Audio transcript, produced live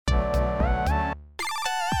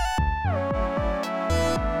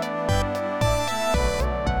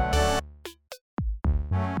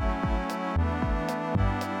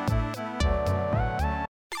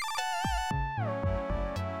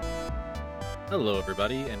Hello,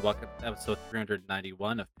 everybody, and welcome to episode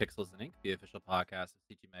 391 of Pixels and Ink, the official podcast of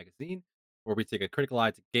CG Magazine, where we take a critical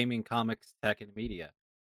eye to gaming, comics, tech, and media.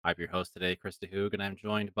 I'm your host today, Chris DeHoog, and I'm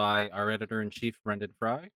joined by our editor in chief, Brendan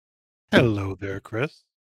Fry, Hello there, Chris.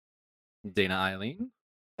 Dana Eileen,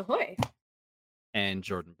 Ahoy. and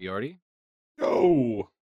Jordan Biordi. Yo!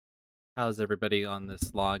 How's everybody on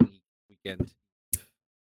this long weekend?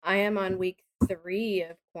 I am on week 3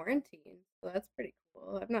 of quarantine, so that's pretty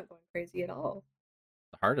cool. I'm not going crazy at all.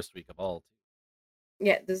 The hardest week of all.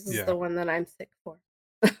 Yeah, this is Yeah. the one that I'm sick for.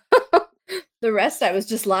 The rest I was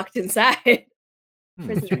just locked inside.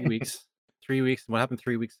 Prisoner. 3 weeks. 3 weeks. What happened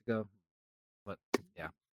 3 weeks ago? What? Yeah.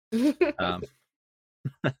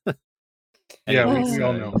 Yeah, Anyways, we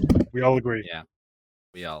all know. We all agree. Yeah.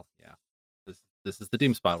 We all, yeah. This is the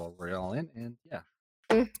Doom Spiral. We're all in, and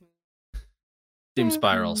yeah. Doom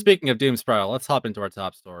Spiral. Speaking of Doom Spiral, let's hop into our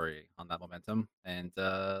top story on that momentum. And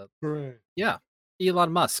Hooray. yeah,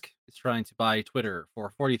 Elon Musk is trying to buy Twitter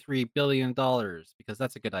for $43 billion because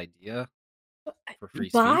that's a good idea for free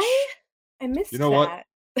Bye? speech. I missed You know that.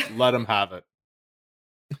 what? Let him have it.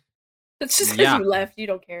 It's just because Yeah. you left, you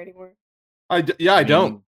don't care anymore. I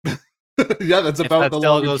don't. Yeah, that's If about that the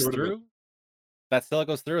still long and goes short of it. through, that still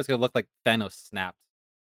goes through, it's gonna look like Thanos snapped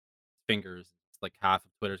fingers. It's like half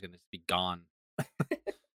of Twitter's gonna just be gone.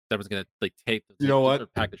 Everyone's gonna like tape the You know what? their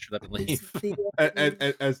package shut up and leave.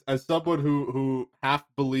 As someone who half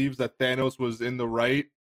believes that Thanos was in the right,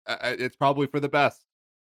 it's probably for the best.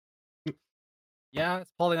 Yeah,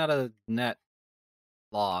 it's probably not a net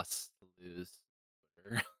loss to lose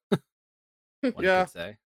Twitter. One Yeah. could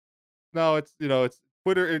say. No, it's it's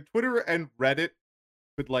Twitter and Reddit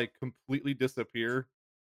could like completely disappear,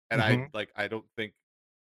 and Mm-hmm. I don't think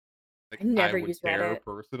I never would use care Reddit.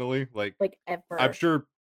 personally. Like ever. I'm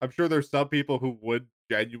sure there's some people who would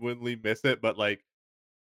genuinely miss it, but like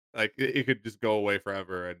it could just go away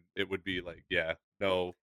forever, and it would be like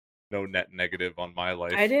no net negative on my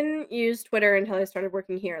life. I didn't use Twitter until I started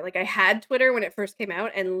working here. Like I had Twitter when it first came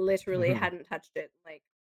out and literally Mhm. hadn't touched it in like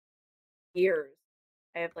years.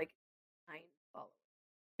 I have like 9 followers.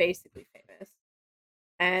 Basically famous.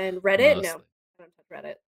 And Reddit, no. Mostly. I don't touch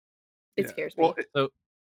Reddit. It Yeah. scares Well, me.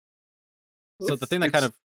 So the thing that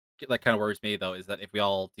it's- kind of worries me though is that if we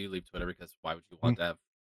all do leave Twitter, because why would you want to have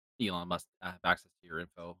Elon Musk have access to your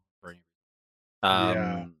info for any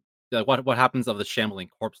Yeah. what happens of the shambling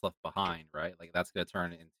corpse left behind, right? Like that's gonna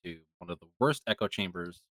turn into one of the worst echo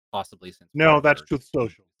chambers possibly since No, Fire that's Nerd Truth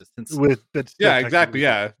Social. existence. That's Yeah, exactly.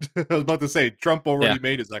 Yeah, I was about to say Trump already Yeah.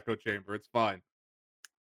 made his echo chamber. It's fine.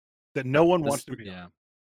 That no one This- wants to be yeah. on.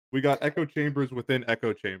 We got echo chambers within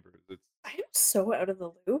echo chambers. It's I'm so out of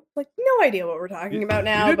the loop. Like, no idea what we're talking about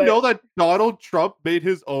now. You didn't know that Donald Trump made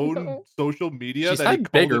his own No. social media. She's that he had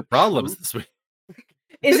called bigger it problems Truth? this week.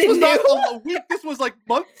 Is This it was not new? a week. This was like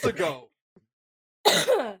months ago.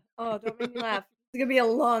 Oh, don't make me laugh. It's gonna be a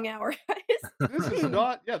long hour, guys. This is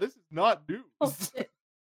not. Yeah, this is not news. Oh shit.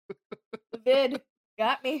 The vid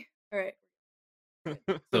got me. All right.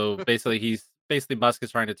 So basically Musk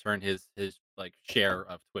is trying to turn his like share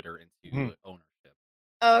of Twitter into Mhm. ownership.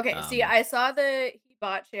 Oh, okay. See, Um, I saw that he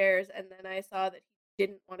bought shares, and then I saw that he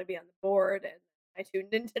didn't want to be on the board, and I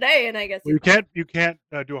tuned in today, and I guess Well, you can't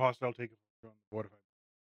do a hostile takeover on the board of it.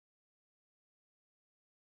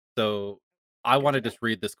 So I Good want to to know. just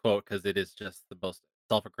read this quote because it is just the most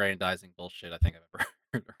self-aggrandizing bullshit I think I've ever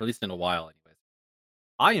heard, or at least in a while, anyways.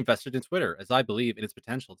 I invested in Twitter as I believe in its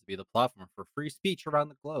potential to be the platform for free speech around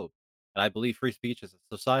the globe, and I believe free speech is a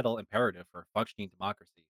societal imperative for a functioning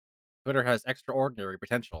democracy. Twitter has extraordinary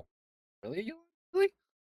potential. Really, Elon? Really?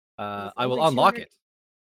 I sounds will like unlock 200 it.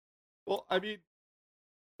 Well, I mean,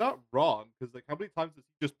 not wrong because like how many times does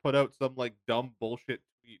he just put out some like dumb bullshit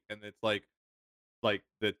tweet and it's like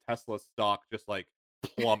the Tesla stock just like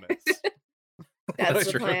plummets. That's That's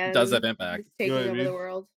the true. plan. Does have impact. He's taking You know what I over the mean?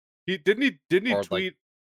 world. He didn't he Or, like- tweet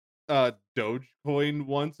Dogecoin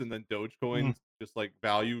once and then Dogecoin's just like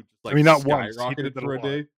value just like I mean, not once. He skyrocketed did that a for a lot.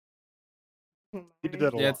 day. Oh He did my.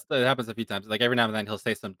 that a Yeah, lot. it happens a few times. Like every now and then he'll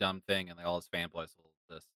say some dumb thing, and like all his fanboys will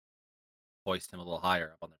just hoist him a little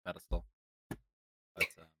higher up on their pedestal. But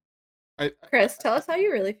I Chris, tell us how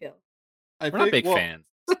you really feel. I we're not big fans.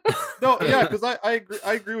 No, yeah, because I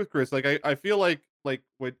agree with Chris. Like I feel like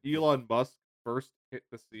when Elon Musk first hit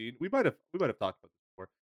the scene, we might have talked about this before.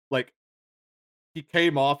 Like he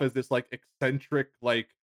came off as this like eccentric, like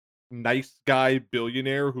nice guy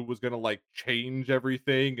billionaire who was gonna like change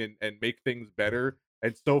everything and make things better.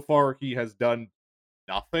 And so far he has done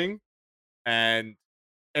nothing. And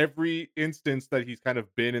every instance that he's kind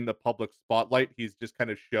of been in the public spotlight, he's just kind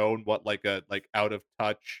of shown what like a like out of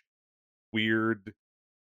touch, weird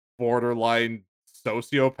borderline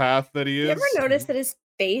sociopath that he You ever is. notice that his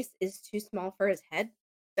face is too small for his head?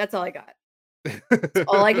 That's all I got.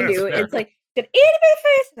 All I can That's do. fair. It's like an itty bitty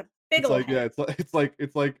face and a big It's old like head.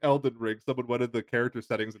 it's like Elden Ring. Someone went in the character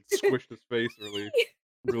settings and squished his face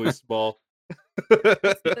really small.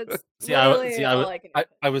 That's See, I w- literally see, I, all w- I can I, do.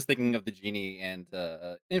 I was thinking of the genie and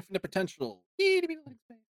infinite potential,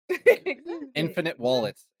 Exactly. infinite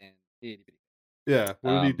wallets, and itty bitty. Yeah,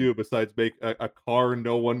 what did he Um, do besides make a car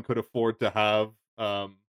no one could afford to have? he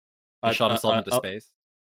A shot a himself a, into a, space.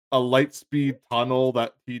 a light speed tunnel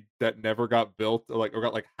that never got built, or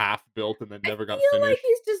got like half built and then I never feel got like finished.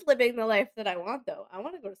 he's just living the life that I want, though. I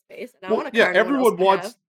want to go to space, and I Well, want a yeah, car no one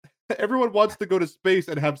else can have. everyone wants to go to space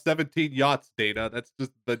and have 17 yachts, Data. That's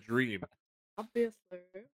just the dream. Obviously.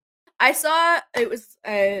 I saw it was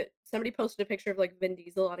somebody posted a picture of like Vin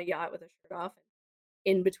Diesel on a yacht with a shirt off,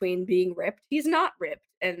 and in between being ripped. He's not ripped,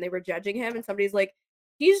 and they were judging him, and somebody's like,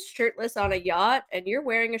 he's shirtless on a yacht, and you're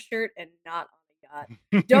wearing a shirt and not on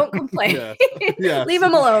a yacht. Don't complain. Yeah. Yeah. Leave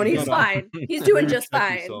him alone. He's Shut up. fine. He's doing Maybe just check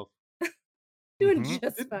fine. yourself. Doing Mhm.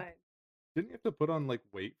 just Didn't- fine. Didn't you have to put on like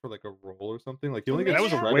weight for like a role or something? Like he To only make gets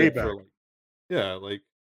That was shredded way for back. like, yeah, like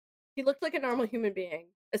He looked like a normal human being,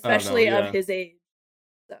 especially of yeah. his age.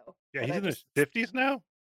 So Yeah, but he's I in his just- 50s now.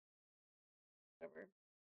 whatever.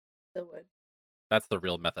 Still would. That's the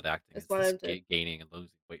real method acting. Just Is want this him to- gaining and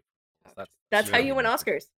losing weight. That's how Yeah. you win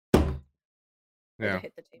Oscars. Or to Yeah.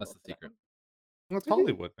 hit the table That's the for that secret. one. That's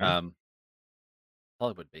Hollywood, man.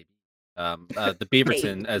 Hollywood baby. The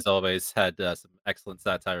Beaverton, as always, had some excellent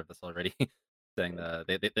satire of this already, saying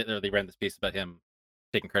they ran this piece about him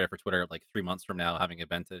taking credit for Twitter like 3 months from now having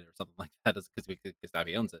invented it or something like that, because now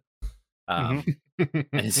he owns it. And,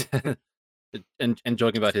 he's- and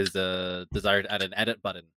joking about his desire to add an edit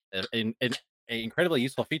button, an incredibly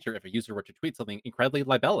useful feature if a user were to tweet something incredibly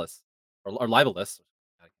libelous or libelous,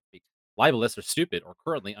 I can't speak, libelous or stupid or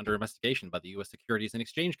currently under investigation by the U.S. Securities and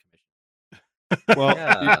Exchange Commission. Well,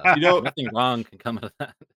 Yeah, you know, nothing wrong can come out of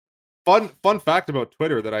that. fun fact about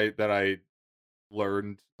Twitter that I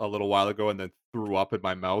learned a little while ago and then threw up in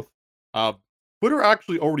my mouth. Twitter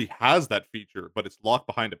actually already has that feature, but it's locked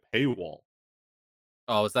behind a paywall.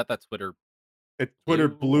 Oh, is that Twitter? It's Twitter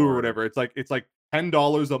Blue or or- whatever. It's like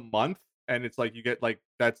 $10 a month, and it's like you get like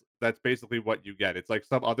that's basically what you get. It's like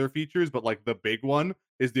some other features, but like the big one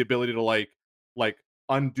is the ability to like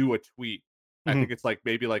undo a tweet. I think it's like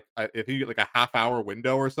maybe like if you get like a half-hour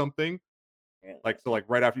window or something. Like so, like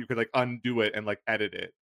right after you could like undo it and like edit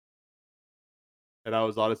it. And I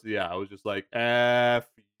was honestly, I was just like, F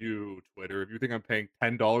you, Twitter. If you think I'm paying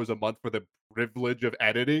 $10 a month for the privilege of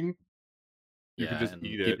editing, you can just and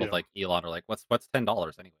eat it. people Yeah. like Elon are like, what's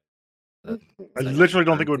 $10 anyway? I like, literally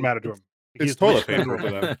don't think it would matter to him. It's He's toilet literally paper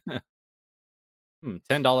normal. for them.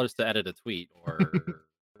 $10 to edit a tweet or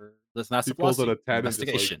this massive pulls out a lawsuit 10 and just, like-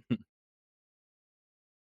 investigation.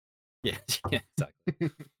 yeah, exactly.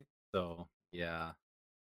 So yeah,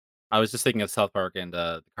 I was just thinking of South Park and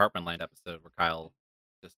the Cartman Land episode where Kyle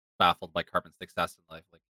just baffled by Cartman's success in life.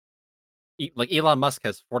 Like Elon Musk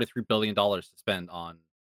has $43 billion to spend on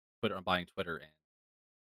Twitter, on buying Twitter, and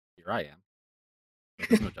here I am.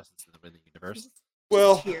 There's no justice in the universe.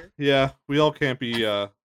 Well, here. yeah, we all can't be,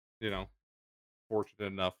 fortunate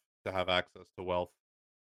enough to have access to wealth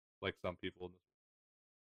like some people.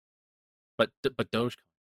 But Dogecoin.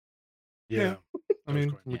 Yeah. I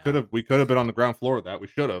mean, Dogecoin, we could have been on the ground floor of that. We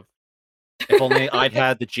should have. If only I'd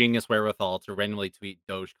had the genius wherewithal to randomly tweet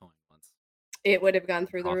Dogecoin once. It would have gone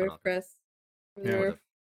through the Cough it roof, up. Chris. Through the Yeah, roof.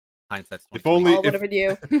 Hindsight's If 20/20. only- All would have been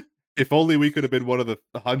you. If only we could have been one of the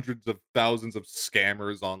hundreds of thousands of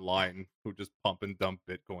scammers online who just pump and dump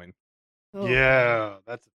Bitcoin. Oh. Yeah,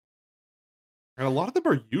 that's And a lot of them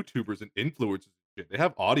are YouTubers and influencers and shit. They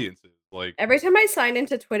have audiences. Like, Every time I sign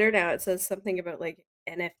into Twitter now, it says something about like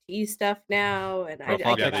NFT stuff now, and I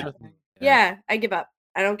Profile give they- up. picture? Yeah, I give up.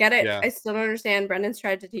 I don't get it. Yeah. I still don't understand. Brendan's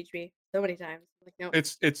tried to teach me so many times. Like, no,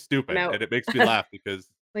 it's stupid, No. and it makes me laugh because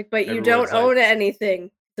like, but you everyone's don't like- own anything.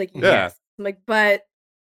 It's like, Yeah. yes. I'm like, but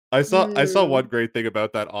I saw one Mm. great thing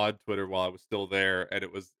about that on Twitter while I was still there, and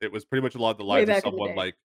it was pretty much along the Way lines of back in the someone day.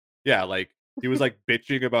 like, yeah, like he was like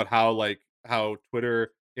bitching about how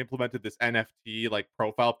Twitter implemented this NFT like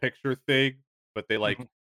profile picture thing, but they like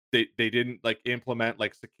they didn't like implement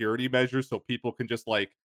like security measures so people can just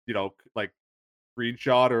like like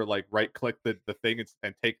screenshot or like right click the thing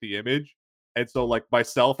and take the image. And so like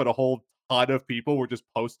myself and a whole ton of people were just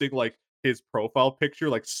posting like his profile picture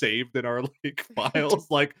like saved in our like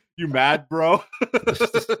files. Like, you mad, bro?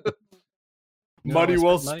 No, Money I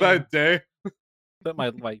well spent money. spent, eh?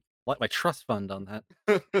 Put my trust fund on that.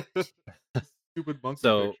 Stupid monkey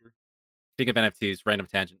So- picture. speaking of NFTs, random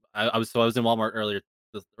tangent. I was in Walmart earlier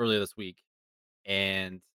this week,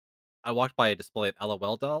 and I walked by a display of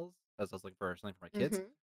LOL dolls as I was looking for something for my kids. Mhm.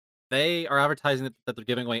 They are advertising that they're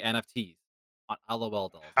giving away NFTs on LOL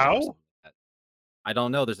dolls or How? something like that. I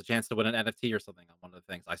don't know. There's a chance to win an NFT or something on one of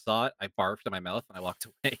the things. I saw it. I barfed in my mouth and I walked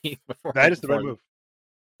away before. That is the right before, move.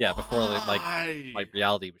 yeah, before like my Why?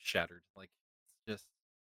 reality was shattered. Like, it's just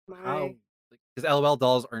how My because LOL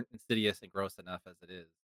dolls aren't insidious and gross enough as it is.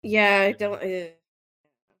 yeah, I don't.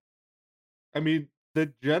 I mean,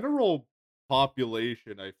 the general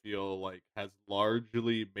population, I feel like, has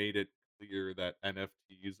largely made it clear that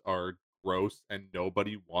NFTs are gross and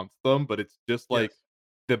nobody wants them. But it's just like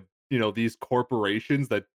Yes. these corporations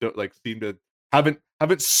that don't, like, seem to haven't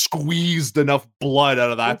squeezed enough blood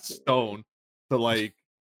out of that Mhm. stone to like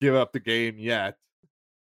give up the game yet.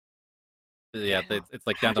 Yeah, Yeah. it's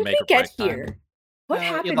like How down to did make we or get break time. here? What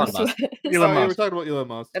happened Elon to Musk. us? Elon Oh yeah, we're Musk. talking about Elon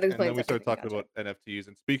Musk, That and then explains we started everything. talking Gotcha. about NFTs.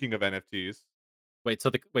 And speaking of NFTs, So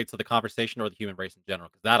the conversation or the human race in general?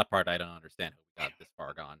 Because that part I don't understand how we got this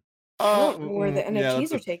far gone. I don't know where the yeah,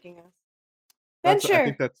 NFTs are taking us. that's I Venture.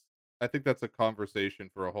 think that's I think that's a conversation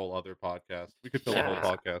for a whole other podcast. We could fill a whole Yeah.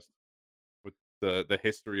 podcast with the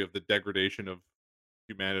history of the degradation of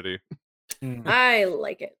humanity. Mm. I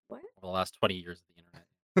like it. What? Over the last 20 years of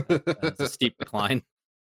the internet, it's a steep decline.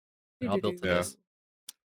 They're all built to Yeah. this.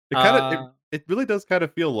 It kind of Uh, it really does kind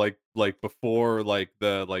of feel like before like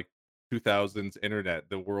the 2000s internet,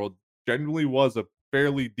 the world generally was a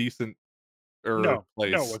fairly decent No, no, it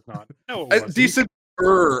place. was not. No, it wasn't. Decent it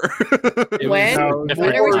was When? No, When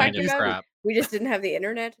different are we more kind talking of decent. about? crap. We just didn't have the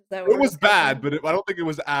internet. Is that what It we're was bad, discussing? but I don't think it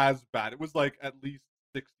was as bad. It was like at least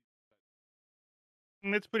 60. It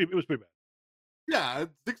was pretty bad. Yeah,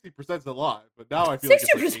 60% is a lot, but now I feel like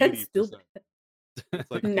it's like 60% still 80%. bad.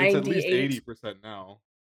 It's at least 98. 80% now.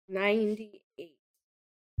 98.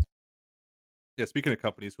 Yeah, speaking of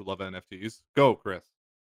companies who love NFTs, go Chris.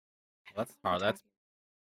 Well, that's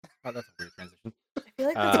a weird transition. I feel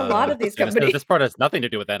like that's a lot of these Yeah, companies. this part has nothing to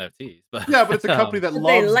do with NFTs, but Yeah, but it's a company that But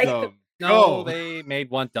they loves like them. no, Go. they made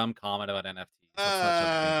one dumb comment about NFTs. Let's not jump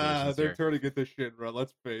to conclusions They're here. trying to get this shit right.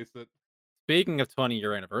 Let's face it. Speaking of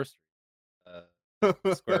 20-year anniversary,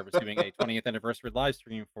 Square was doing a 20th anniversary live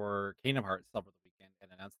stream for Kingdom Hearts over the weekend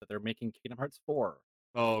and announced that they're making Kingdom Hearts 4.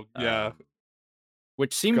 Oh yeah, Um,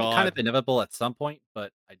 which seemed kind of God. inevitable at some point,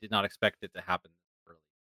 but I did not expect it to happen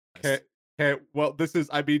early. Well, this is.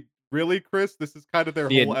 I mean, really, Chris. This is kind of their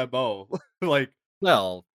The whole mo. Like,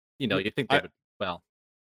 Well, we- you'd think they I, would. Well,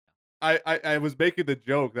 I was making the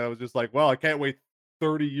joke that I was just like, well, I can't wait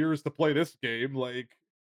 30 years to play this game. Like,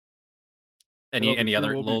 any sure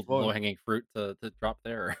other will be low fun. hanging fruit to drop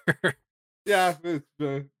there? Yeah,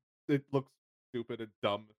 it looks stupid and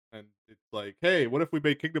dumb, and it's like, hey, what if we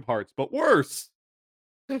make Kingdom Hearts, but worse?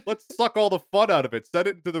 Let's suck all the fun out of it. Set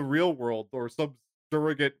it into the real world or some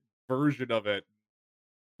surrogate version of it.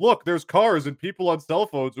 Look, there's cars and people on cell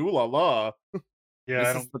phones. Ooh la la. Yeah, This I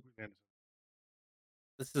is don't. the-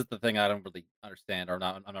 This is the thing I don't really understand, or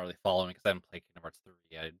not. I'm not really following because I haven't played Kingdom Hearts 3.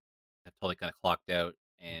 I have totally kind of clocked out,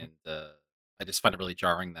 and I just find it really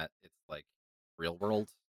jarring that it's like real world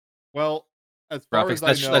Well, as far graphics. as I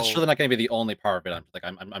That's know, surely not going to be the only part of it. I'm just like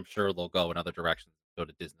I'm sure they'll go in other directions, go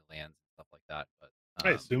to Disneyland and stuff like that. But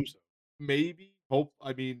I assume so. maybe hope.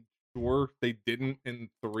 I mean, sure they didn't in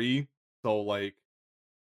 3, so like,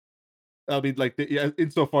 I mean, like, yeah,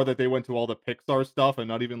 insofar that they went to all the Pixar stuff and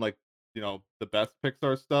not even like the best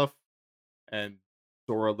Pixar stuff, and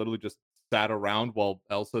Sora literally just sat around while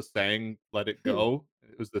Elsa sang "Let It Go."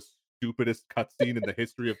 It was the stupidest cutscene in the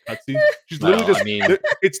history of cutscenes. She's literally Well, just. I mean,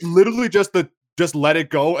 It's literally just "Let It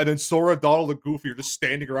Go," and then Sora, Donald, and Goofy are just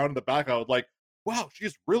standing around in the back. I was like, wow,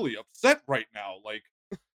 she's really upset right now. Like,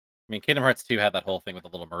 Kingdom Hearts 2 had that whole thing with the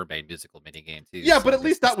Little Mermaid musical minigame too. yeah, so but at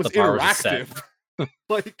least that was the bar was just set. interactive.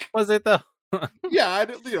 Like, Was it though? yeah,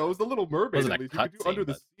 it was the Little Mermaid. Wasn't At a least you could do cutscene, Under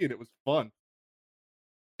the but- Sea, and it was fun.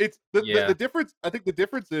 It's the Yeah. difference. I think the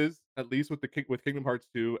difference is, at least with with Kingdom Hearts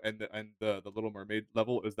 2 and the Little Mermaid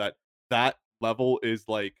level, is that level is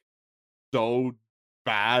like so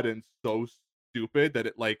bad and so stupid that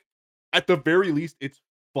it, like, at the very least it's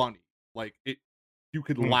funny. Like, you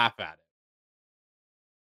could Hmm. laugh at it.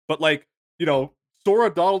 But like, Sora,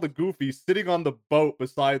 Donald, and Goofy sitting on the boat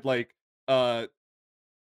beside like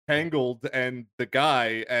Tangled and the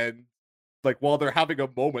guy, and like while they're having a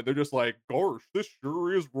moment, they're just like, "Gosh, this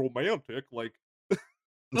sure is romantic." Like,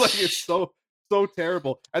 like it's so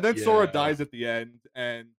terrible. And then Sora Yeah. dies at the end,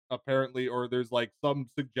 and apparently, or there's like some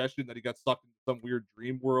suggestion that he got sucked into some weird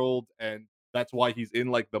dream world, and that's why he's in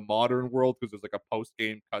like the modern world, because there's like a post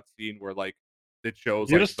game cutscene where like it shows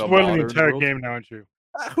You're like just the spoiling the modern entire world. game now, aren't you?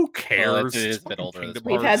 Who Well, cares? it is It's a bit fucking older at this Kingdom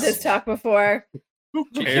point. We've had Hearts. this talk before. Who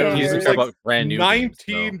Who cares? He's cares? There's talking like about brand new games,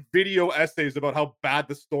 19 video essays about how bad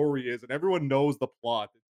the story is, and everyone knows the plot.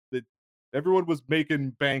 Everyone was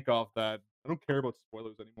making bank off that. I don't care about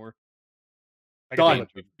spoilers anymore. I can Done.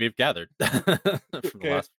 feel it. we've gathered from the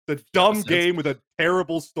Okay, last it's a few dumb episodes. game with a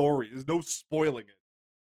terrible story. There's no spoiling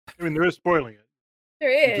it. I mean, there is spoiling it. There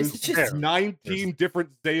is. There's It's just 19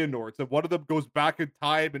 different Xehanorts, and one of them goes back in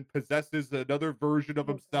time and possesses another version of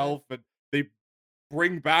Oh, God. himself, and they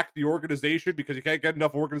bring back the organization because you can't get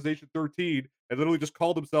enough Organization 13, and literally just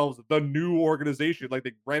call themselves the new organization, like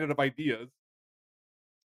they ran out of ideas.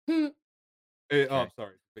 Hmm. Oh, I'm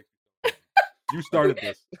sorry. You started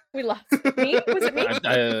this. we lost me. Was it me? It's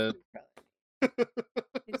usually.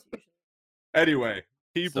 Anyway,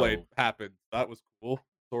 Keyblade So- happened. That was cool.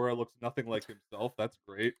 Sora looks nothing like himself. That's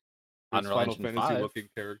great. There's Unreal Final Engine Fantasy 5. looking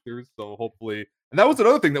characters, so hopefully. And that was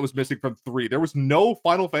another thing that was missing from 3. There was no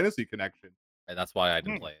Final Fantasy connection. And that's why I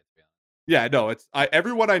didn't Hmm. play it. To be honest. Yeah, no, it's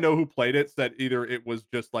everyone I know who played it said either it was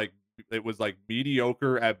just like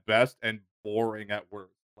mediocre at best and boring at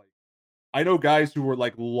worst. Like I know guys who were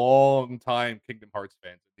like long time Kingdom Hearts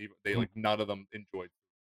fans. They like none of them enjoyed.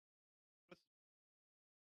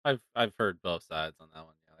 I've heard both sides on that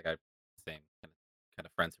one. Yeah, like I've same kind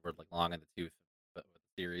of friends who were like long in the tooth with the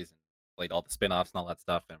series and played all the spin-offs and all that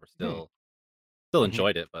stuff, and were still Mhm.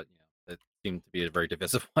 enjoyed it, but it seemed to be a very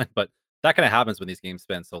divisive one. But that kind of happens when these games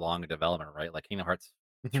spend so long in development, right? Like Kingdom Hearts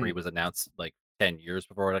 3 was announced like 10 years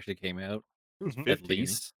before it actually came out, It was Mhm. at 15.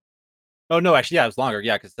 least. Oh no, actually, yeah, it was longer.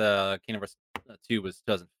 Yeah, because Kingdom Hearts 2 was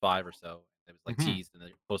 2005 or so. It was like Mhm. teased in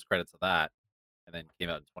the post credits of that, and then came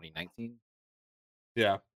out in 2019.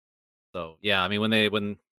 Yeah. So yeah, I mean,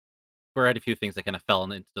 when Square had a few things that kind of fell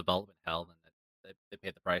into development hell, and they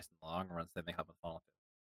paid the price in the long run, so then they haven't fallen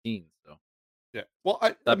 15. So Yeah. Well,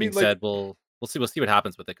 I that mean being like said, we'll see what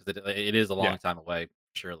happens with it, because it is a long Yeah. time away,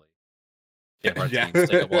 surely. Kingdom Hearts yeah. games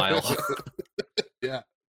take a while. yeah.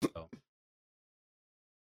 So,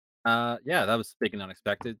 yeah, that was big and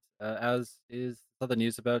unexpected. As is the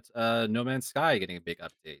news about No Man's Sky getting a big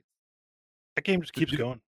update. That game just keeps you-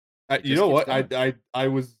 going. It You just know keeps what? going. I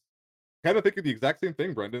was kind of thinking the exact same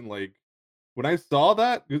thing, Brendan. Like when I saw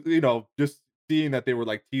that, just seeing that they were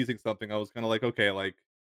like teasing something, I was kind of like, okay, like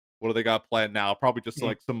what do they got planned now? Probably just Mhm.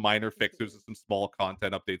 like some minor fixes and some small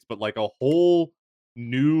content updates, but like a whole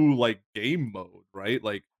new like game mode, right?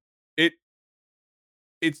 Like it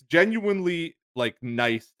it's genuinely like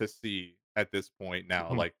nice to see at this point now,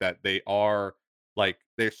 Mhm. like that they are like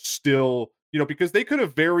they're still, because they could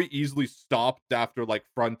have very easily stopped after like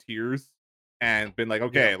Frontiers and been like,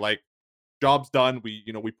 okay, like job's done.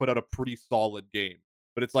 We put out a pretty solid game,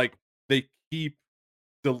 but it's like they keep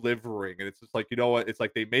delivering, and it's just like, you know what? It's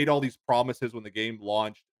like they made all these promises when the game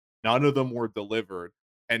launched, none of them were delivered,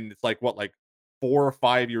 and it's like what, like 4 or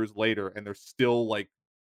 5 years later, and they're still like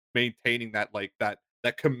maintaining that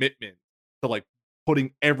commitment to like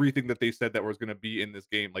putting everything that they said that was going to be in this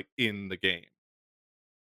game like in the game.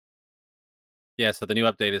 Yeah, so the new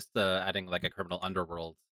update is adding like a criminal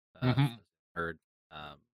underworld. Mhm. Heard,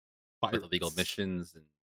 um, with illegal Pirates, missions and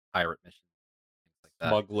pirate missions, things like that.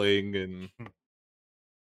 smuggling, and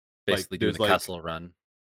Basically doing there's the like castle run.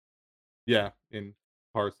 in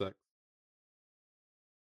Parsec.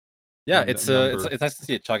 Yeah, n- it's number. it's nice to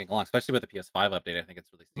see it chugging along, especially with the PS5 update. I think it's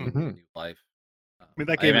really seen Mhm. new life. mean,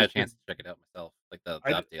 that I game haven't had is a chance to check it out myself, like the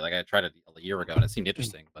I- update. Like I tried it a year ago and it seemed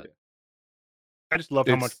interesting, but I just love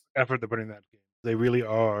how much It's effort they're putting in that game. They really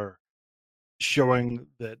are showing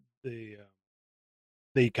that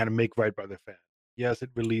they kind of make right by their fans. Yes,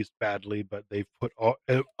 it released badly, but they've put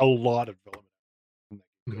a lot of development in that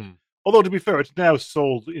game. Mhm. Although to be fair, it's now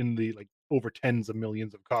sold in the like over tens of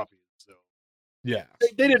millions of copies. So yeah.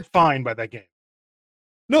 they did fine by that game.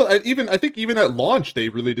 No, I think even at launch they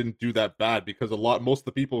really didn't do that bad because most of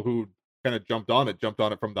the people who kind of jumped on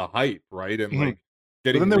it from the hype, right? And Mhm. like But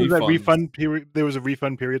getting then there was that refunds. refund period. There was a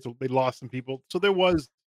refund period, so they lost some people. So there was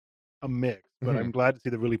a mix. But Mhm. I'm glad to see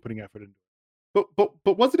they're really putting effort into it.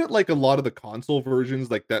 But wasn't it like a lot of the console versions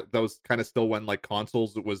like that was kind of still when like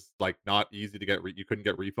consoles it was like not easy to get you couldn't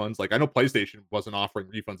get refunds. Like I know PlayStation wasn't offering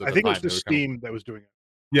refunds at I the think it time. was They just were kinda- Steam that was doing it.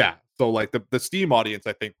 yeah. So like the Steam audience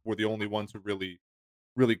I think were the only ones who really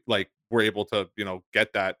like were able to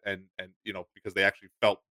get that and because they actually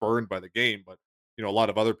felt burned by the game, but a lot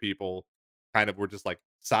of other people kind of were just like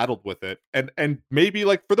saddled with it and maybe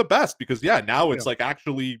like for the best because now it's Yeah. like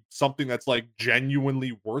actually something that's like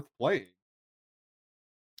genuinely worth playing.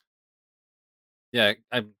 yeah,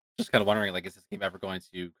 I'm just kind of wondering, like, is this game ever going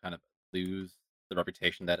to kind of lose the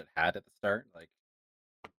reputation that it had at the start? Like,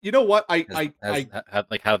 You know what? has, has ha- have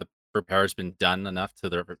like how the repair has been done enough to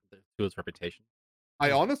to its reputation.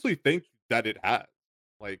 I honestly think that it has.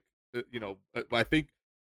 Like, I think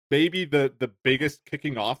maybe the biggest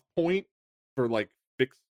kicking off point for like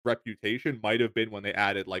fixed reputation might have been when they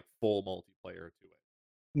added like full multiplayer to it.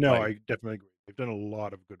 No, Like, I definitely agree. They've done a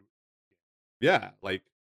lot of good. yeah, like,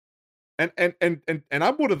 and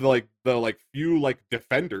I'm one of the few like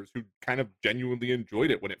defenders who kind of genuinely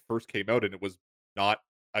enjoyed it when it first came out, and it was not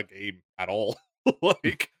a game at all.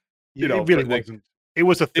 Like, It really but like wasn't. It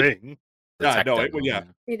was a it, thing. The yeah, tech no, demo, yeah,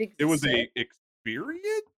 yeah. It it was existed. a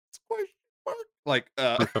experience question mark. Like,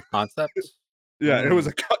 Proof of concept. yeah, it was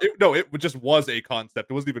Mm. no, it just was a concept.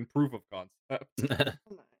 It wasn't even proof of concept.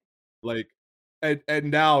 Oh my. Like, and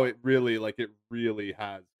now it really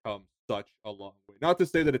has come such a long way. Not to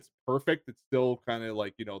say that it's perfect. It's still kind of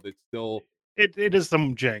like, it's still It is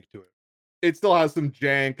some jank to it. it still has some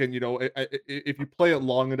jank, and if you play it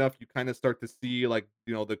long enough, you kind of start to see like,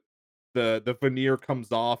 the veneer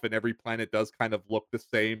comes off, and every planet does kind of look the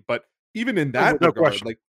same. But even in No, that no regard, question.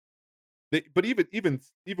 like but even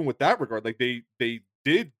with that regard, like they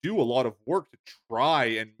did do a lot of work to try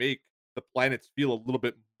and make the planets feel a little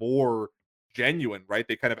bit more genuine, right?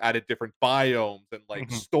 They kind of added different biomes and like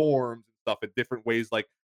Mhm. storms and stuff in different ways, like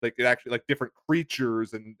it actually like different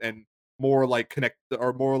creatures and more like connect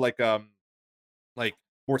or more like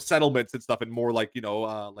more settlements and stuff, and more like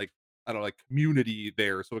like I don't know, like community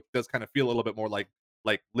there. So it does kind of feel a little bit more like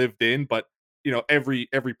lived in, but every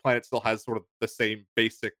planet still has sort of the same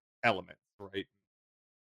basic elements, right?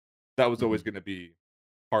 That was always Mhm. going to be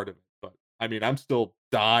part of it. But I mean, I'm still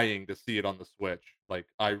dying to see it on the Switch. Like,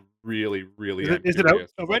 I really, really am Is it out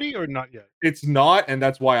curious. But already or not yet? it's not, and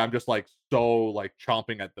that's why I'm just like so like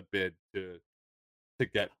chomping at the bit to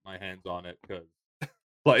get my hands on it, because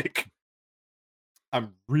like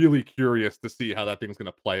I'm really curious to see how that thing's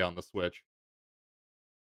gonna play on the Switch.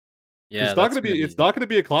 Yeah, that's gonna It's be not gonna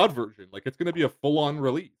be a cloud version. Like, it's gonna be a full on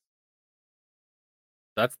release.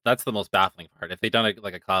 that's the most baffling part. If they done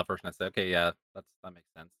like a cloud version, I say, okay, yeah, that makes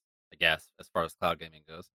sense, I guess, as far as cloud gaming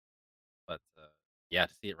goes. But yeah,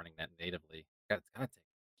 to see it running net natively, it's gotta take.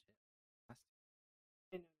 Has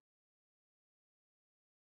I know.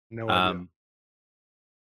 No to. idea.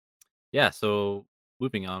 Yeah. So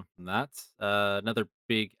moving on from that, another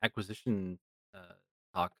big acquisition uh,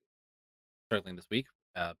 talk circling this week,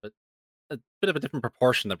 but a bit of a different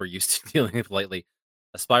proportion that we're used to dealing with lately.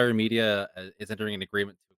 Aspire Media is entering an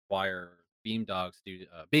agreement to acquire Beamdog,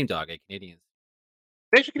 a Canadian,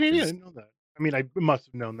 They actually which Canadian. I is didn't know that. I mean, I must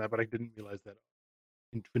have known that, but I didn't realize that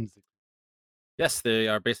intrinsically. yes, they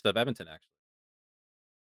are based out of Edmonton actually.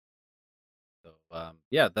 So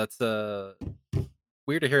yeah, that's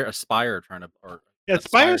weird to hear Aspire trying to or Yeah,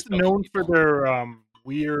 Aspire Spire's telling known for people their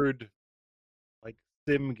weird like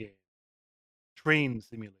sim game, train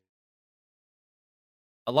simulator,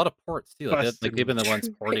 a lot of ports too. bus Like they've been the simulator. ones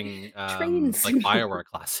Train, porting train like simulator. Bioware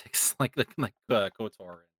classics, like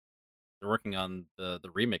KOTOR. They're working on the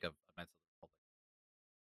remake of Knights of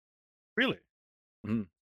Really? the Republic. Mhm.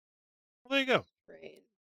 Well, there you go. Train.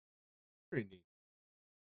 Pretty neat.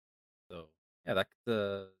 So yeah, that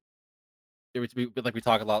like we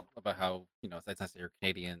talk a lot about how it's nice to hear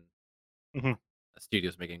Canadian Mhm.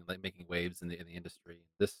 studios making waves in the industry.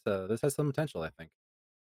 This has some potential, I think.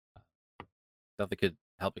 Definitely could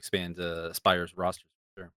help expand Aspire's roster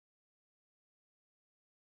for sure.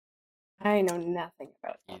 I know nothing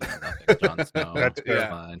about You all know this. nothing, Jon Snow. That's It's fair. Yeah.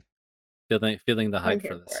 fine. Feeling the I'm hype for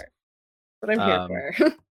here for this. it. What I'm here Um,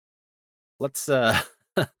 for. let's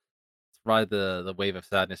let's ride the wave of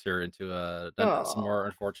sadness here into some more Oh.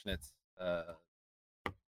 unfortunate uh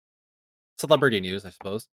celebrity news, I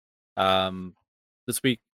suppose. Um, this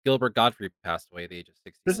week, Gilbert Godfrey passed away at the age of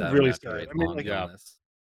This is 67 really after sad. a I mean, long like, Yeah. illness.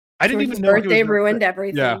 I didn't His even know he was birthday that sick. ruined Yeah,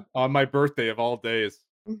 everything. on my birthday of all days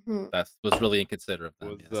Hmm. That was really inconsiderate of them.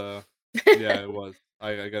 was Yes. yeah, it was.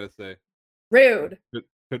 I gotta say, Rude.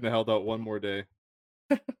 couldn't have held out one more day.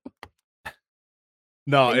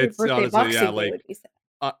 No, Then your it's birthday honestly, yeah, Boxing Day like would be sad.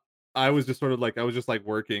 I I was just sort of like I was just like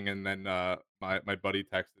working, and then my buddy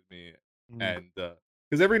texted me, Mm. and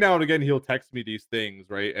because every now and again he'll text me these things,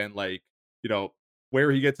 right? And like, you know,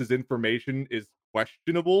 where he gets his information is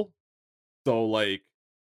questionable. So like,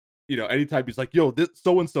 anytime he's like, "Yo, this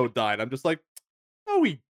so and so died," I'm just like, "No,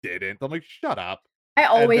 he didn't." I'm like, "Shut up." I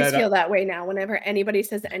And always then feel that way now whenever anybody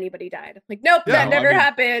says that anybody died. Like, nope, yeah, that well, I never mean,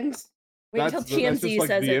 happened. Wait until that's just TMZ like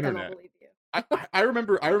says the it, then I'll internet. believe you.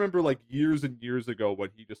 I remember like years and years ago when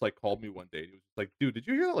he just like called me one day. He was just like, "Dude, did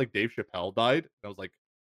you hear that like Dave Chappelle died?" And I was like,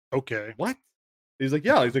 Okay. "What?" He's like,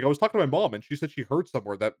 "Yeah." He's like, "I was talking to my mom, and she said she heard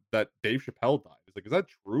somewhere that Dave Chappelle died." He's like, "Is that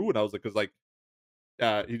true?" And I was like, "Cause like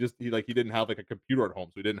he didn't have like a computer at home,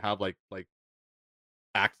 so he didn't have like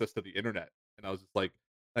access to the internet. And I was just like,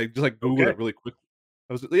 I just like Googled Okay. it really quickly.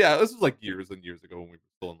 Yeah, this was like years and years ago when we were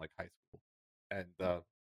still in like high school, and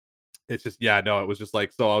it's just yeah, no, it was just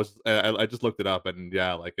like so I just looked it up and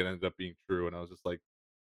yeah, like it ended up being true, and I was just like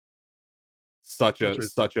Interesting.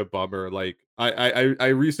 such a bummer. Like I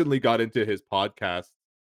recently got into his podcast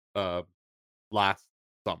uh last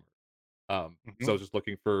summer. So Mhm. I was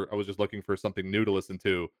just looking for something new to listen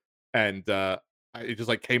to, and it just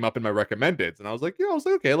like came up in my recommendeds, and I was like, I was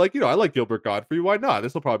like, okay, like I like Gilbert Godfrey, why not?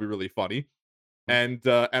 This will probably be really funny.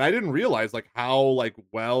 Mhm. And I didn't realize like how like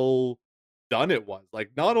well done it was.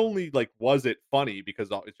 Like not only like was it funny because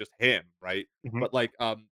it's just him, right? Mhm. But like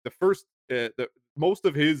the most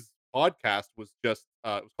of his podcast was just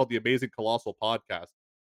it was called the Amazing Colossal Podcast,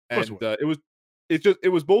 Of course it and was. it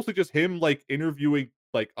was mostly just him like interviewing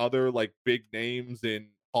like other like big names in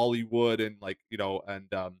Hollywood and like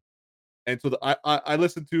and so I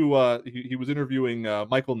listened to he was interviewing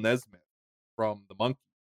Michael Nesmith from the Monkees,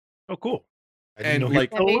 Oh, cool. I didn't and know he was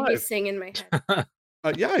like That still made me alive. sing in my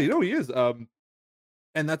head. yeah, he is. And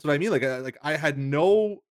that's what I mean. Like I had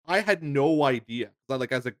no idea.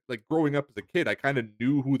 Like as a like growing up as a kid, I kind of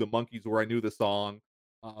knew who the Monkees were. I knew the song.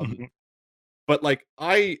 Um, Mhm. but like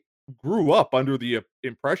I grew up under the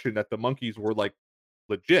impression that the Monkees were like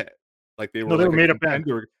legit. Like they No, were they were like a made up band.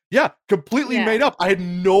 contender. Yeah, completely made Yeah. up. I had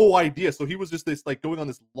no idea. So he was just this like going on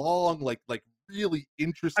this long, like really I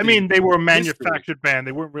interesting mean, they were a history. manufactured band.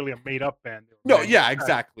 They weren't really a made up band. They were No, yeah, manufactured.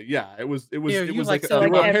 exactly. Yeah, Here, it you was like like So they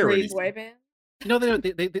like were a songs. every parody. boy band. You know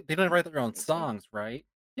they don't write their own songs, right?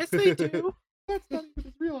 Yes, they do. That's not even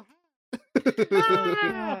his real Oh my hat.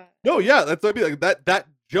 god. No, yeah, that's what I mean. Like that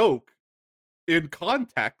joke in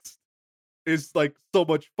context is like so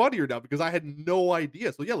much funnier now because I had no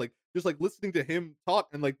idea. So yeah, like just like listening to him talk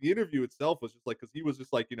and like the interview itself was just like because he was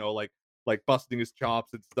just like like busting his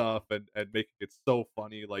chops and stuff and making it so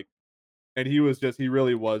funny. Like and he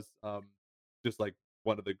really was just like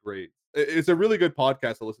one of the greats. It's a really good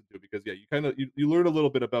podcast to listen to because yeah, you kind of you learn a little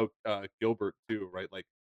bit about Gilbert too, right? Like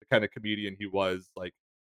the kind of comedian he was. Like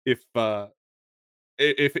if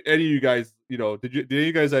if any of you guys, did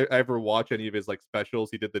you guys ever watch any of his like specials?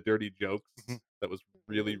 He did the dirty jokes. Mhm. That was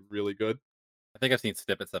really Mm-mm. really good. I think I've seen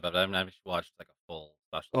snippets of it, but I've never actually watched like a full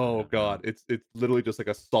special of Oh him. No. god, it's literally just like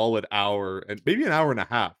a solid hour and maybe an hour and a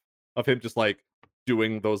half of him just like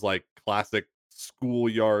doing those like classic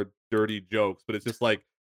schoolyard dirty jokes, but it's just like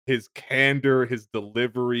his candor, his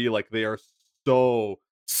delivery, like they are so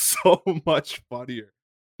so much funnier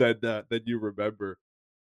than you remember.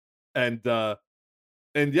 And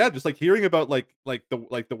and yeah, just like hearing about like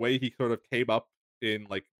the way he sort of came up in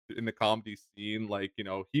like in the comedy scene, like,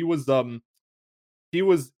 he was the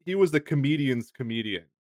comedian's comedian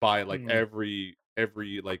by like Mm.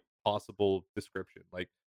 every like possible description. Like,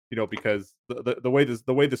 because the way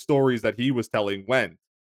the stories that he was telling went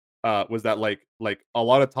was that like a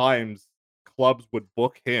lot of times clubs would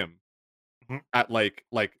book him Mhm. at like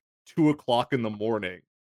 2 o'clock in the morning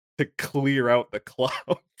to clear out the club.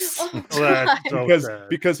 Oh Oh, that's god. so because sad.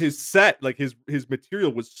 because his set, like his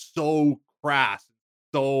material was so crass,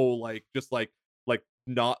 so like just like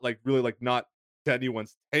not like really like not to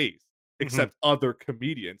anyone's taste Mhm. except other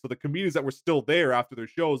comedians. So the comedians that were still there after their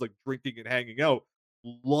shows, like drinking and hanging out,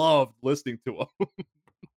 loved listening to him.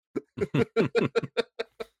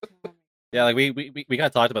 Oh Yeah, my like god. we kind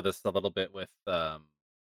of talked about this a little bit with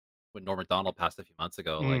when Norm Macdonald passed a few months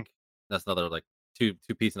ago. Mhm. Like that's another like two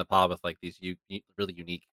peas in the pod with like these really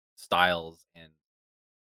unique styles and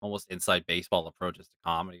almost inside baseball approaches to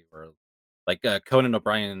comedy. Where like Conan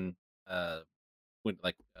O'Brien when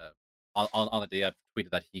like on the day I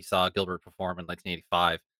tweeted that he saw Gilbert perform in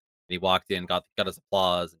 1985, and he walked in, got his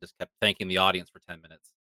applause, and just kept thanking the audience for 10 minutes.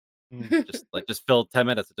 Mm. Just filled 10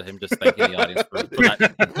 minutes into him just thanking the audience for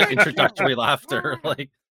that like introductory laughter. Like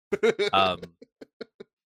um,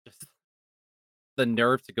 just the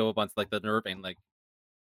nerve to go up on like the nerve and like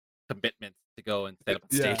commitment to go and stand up on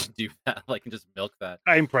Yeah. stage and do that, like and just milk that.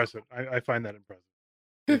 Impressive. I find that impressive.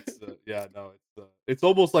 It's yeah, no, it's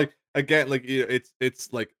almost like again, like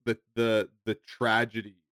it's like the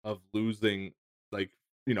tragedy of losing, like,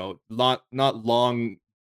 not long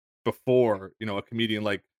before, a comedian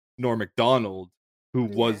like Norm Macdonald, who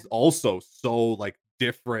Yeah. was also so like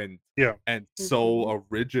different Yeah. and Mhm. so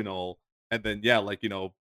original. And then yeah, like,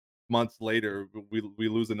 months later we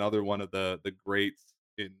lose another one of the greats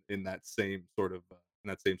in that same sort of in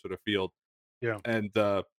that same sort of field. Yeah. And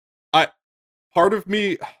I part of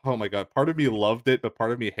me, oh my god, part of me loved it, but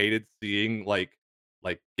part of me hated seeing like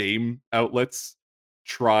game outlets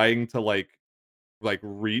trying to like like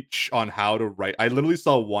reach on how to write. I literally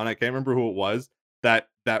saw one. I can't remember who it was that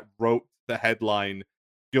wrote the headline.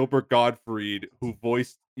 Gilbert Gottfried, who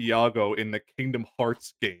voiced Iago in the Kingdom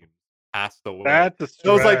Hearts game, passed away. That's a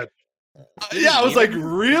I was like, stretch. yeah, I was like, Did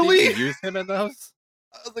really? they use him in those?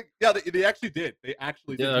 I was like, yeah, they actually did. They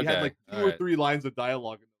actually did. Yeah, He had okay, like 2 or alright. 3 lines of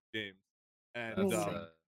dialogue in the game, and That's,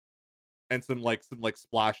 some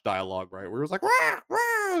splash dialogue, right? Where it was like, "Rah,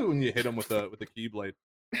 rah," when you hit him with the keyblade.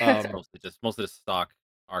 it's Um, mostly just stock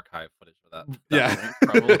archive footage for that yeah, point,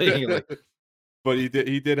 probably, like but he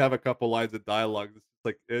did have a couple lines of dialogue. It's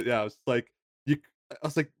like, yeah, I was like, you. I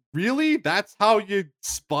was like, really? That's how you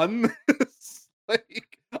spun this?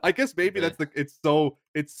 Like, I guess maybe the that's the.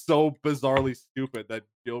 It's so bizarrely stupid that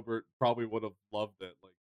Gilbert probably would have loved it.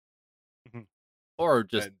 Like, Mhm. or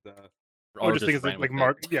just and I just think ran it's like with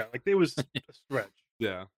Mark. it. Yeah, like it was a stretch.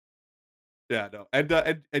 yeah. Yeah, no,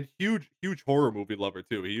 and huge horror movie lover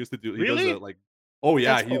too. He used to do. He does Really? a like. Oh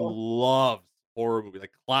yeah, That's he cool. loves horror movie,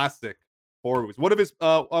 like classic horror movies. One of his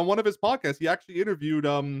on one of his podcasts, he actually interviewed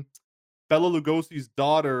Bela Lugosi's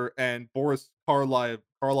daughter and Boris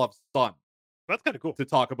Karloff's son That's kind of cool. to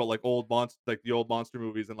talk about like the old monster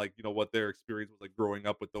movies and like what their experience was like growing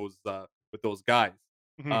up with those guys.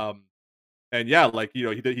 Mhm. Um, and yeah, like he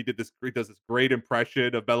does this great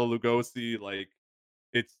impression of Bela Lugosi, like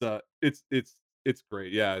it's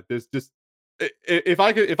great. Yeah, there's just if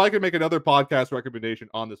I could make another podcast recommendation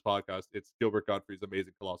on this podcast, it's Gilbert Gottfried's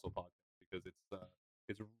Amazing Colossal Podcast because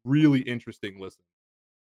it's really interesting listen.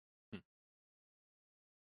 Hmm.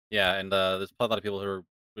 Yeah, and there's a lot of people who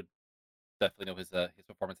would definitely know his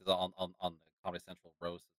performances on the Comedy Central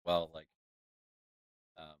roast as well. Like,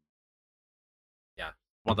 um, yeah,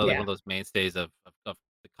 one Yeah. of those mainstays of the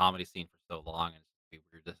comedy scene for so long, and it's be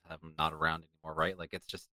weird to have him not around anymore, right? Like, it's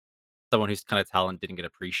just someone whose kind of talent didn't get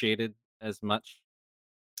appreciated as much,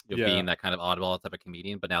 Yeah. being that kind of oddball type of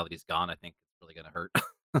comedian. But now that he's gone, I think it's really gonna hurt.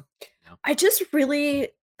 you know? I just really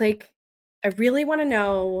like I really want to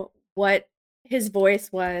know what his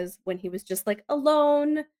voice was when he was just like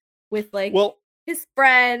alone with like Well, his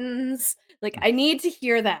friends. Like I need to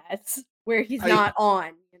hear that where he's I not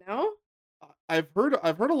on, you know? I've heard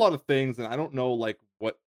a lot of things, and I don't know like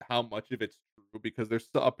how much of it's true because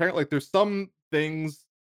apparently like there's some things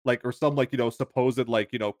like or some like supposed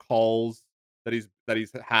like calls that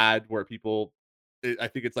he's had where people I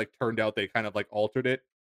think it's like turned out they kind of like altered it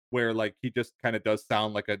where like he just kind of does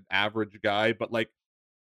sound like an average guy, but like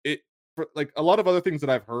it for like a lot of other things that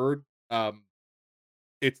I've heard,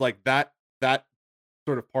 it's like that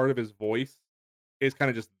sort of part of his voice is kind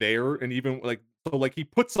of just there, and even like so like he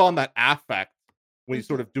puts on that affect when he's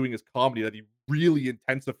sort Mhm. of doing his comedy that he really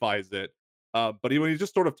intensifies it. But when he's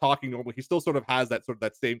just sort of talking normally, he still sort of has that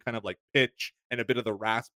same kind of like pitch and a bit of the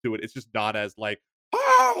rasp to it. It's just not as like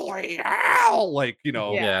holy hell, like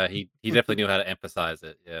Yeah. Yeah, he definitely knew how to emphasize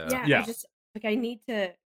it. Yeah. Yeah, I yeah. just like I need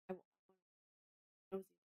to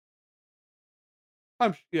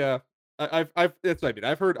Yeah. I've that's what I mean.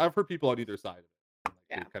 I've heard people on either side of it. And, like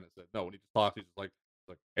yeah. they kind of said no when he just talks. He's just like,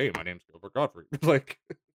 hey, my name's Gilbert Godfrey. Like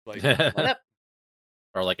What up?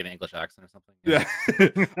 Or like an English accent or something. yeah.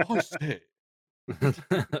 I say.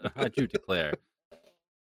 I do declare. Yeah.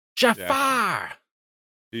 Jafar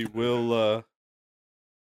He will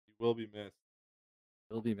be missed.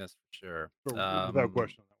 will be missed for sure. Without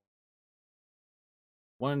question.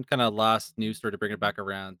 One kind of last news story to bring it back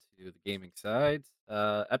around to the gaming side.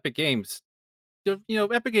 Epic Games,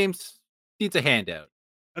 Epic Games needs a handout,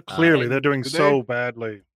 Clearly, and they're doing Did they? so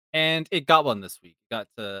badly. it got one this week. It got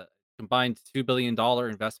a combined $2 billion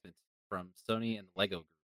investment from Sony and the Lego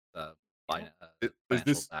Group, Is financial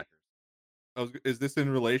this backers. is this in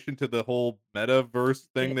relation to the whole metaverse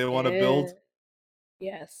thing It they want to build? is.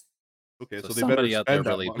 Yes. Okay, So so they better somebody out there spend that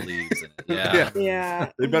really money. believes in it. Yeah. Yeah.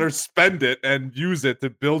 Yeah. They better spend it and use it to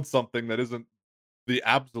build something that isn't the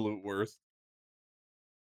absolute worst.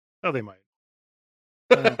 Oh, they might.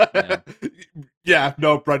 Well, Yeah,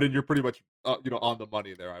 no, Brendan, you're pretty much on the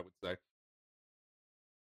money there, I would say.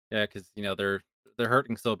 Yeah, because they're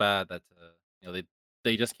hurting so bad that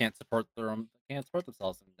they just can't support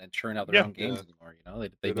themselves and churn out their Yeah. own games Yeah. anymore.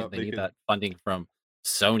 They They're not they need making that funding from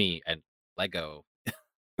Sony and Lego, not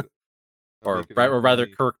making or enough rather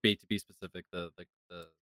money. Kirkby to be specific, the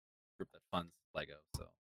group that funds Lego. So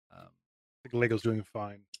um, I think Lego's doing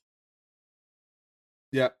fine.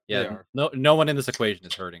 Yeah, they yeah, are. no one in this equation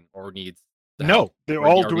is hurting or needs the No, help they're or,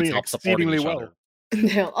 all or needs doing help supporting exceedingly each well. other.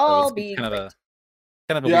 They'll So all it's be kind of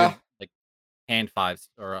great. a Yeah. weird like hand fives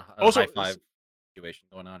or a Also, high five situation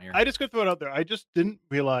going on here. I just got to throw it out there. I just didn't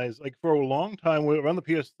realize, like, for a long time around the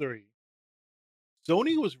PS3,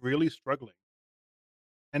 Sony was really struggling.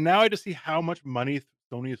 And now I just see how much money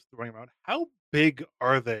Sony is throwing around. How big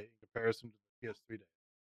are they in comparison to the PS3 days?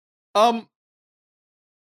 Um,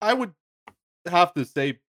 I would have to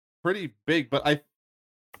say pretty big, but I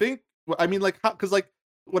think I mean, like, how? Because like,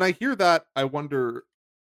 when I hear that, I wonder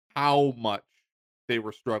how much they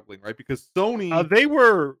were struggling, right? Because Sony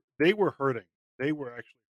They were hurting. They were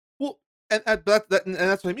actually well, and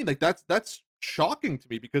that's what I mean, like, that's shocking to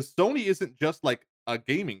me because Sony isn't just, like, a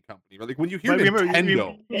gaming company, right? Like, when you hear but remember,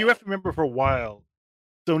 Nintendo you have to remember for a while,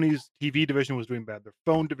 Sony's TV division was doing bad. Their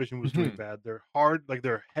phone division was doing Mhm, bad.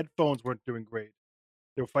 Their headphones weren't doing great.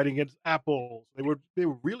 They were fighting against Apple. They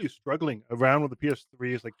were really struggling around with the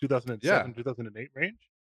PS3 like yeah, 2007, 2008 range.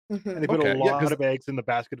 And they Mhm. put a okay, yeah, lot because of eggs in the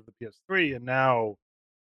basket of the PS3, and now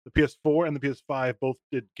the PS4 and the PS5 both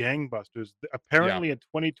did gangbusters. yeah, Apparently, in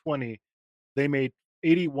 2020, they made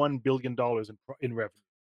 $81 billion in revenue.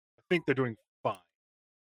 I think they're doing fine.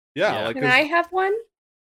 yeah, Yeah. like, Can because I have one?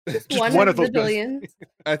 Just Just one one of of the those guys. billions.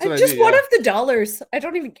 that's what I Just mean, one yeah. of the dollars. I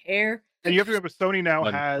don't even care. And you have to remember, Sony now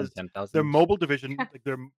One has their 10,000. mobile division, like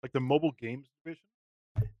their mobile games division,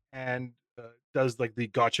 and does like the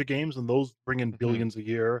gotcha games, and those bring in Mhm, billions a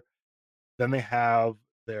year. Then they have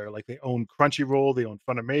they own Crunchyroll, they own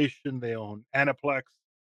Funimation, they own Aniplex,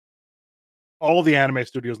 all the anime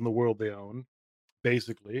studios in the world they own,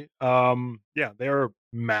 basically. Yeah, they're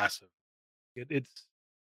massive. It's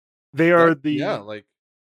they are yeah, the like,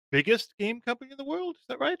 biggest game company in the world. Is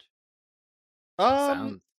that right? um,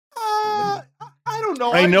 Sounds yeah. I don't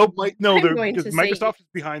know, I I know. might No, I'm they're going because to say yes. Microsoft is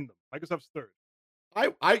behind them. Microsoft's third.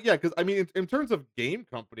 yeah, because I mean, in terms of game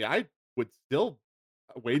company, I would still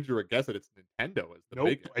wager a guess that it's Nintendo is the Nope,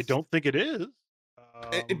 I biggest. don't think it is.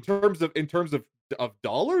 In Um, terms of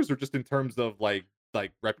dollars or just in terms of, like,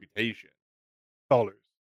 reputation? dollars,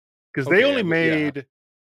 because Okay, yeah, yeah.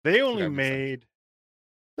 they only Okay, makes sense. made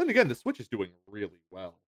Then again, the Switch is doing really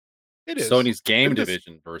well. it is. Sony's game I'm just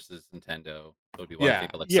division versus Nintendo would be one thing, yeah,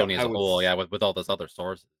 but like Yeah. Sony as I a would whole, s yeah, with all those other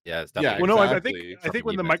sources, yeah, it's yeah, definitely Well, gonna no, be exactly. I something think to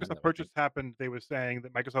when be the mentioned, I Microsoft would purchase think, happened, they were saying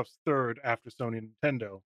that Microsoft's third after Sony and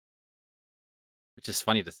Nintendo which is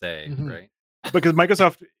funny to say, Mhm. right? because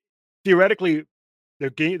Microsoft theoretically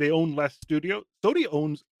they own less studio. Sony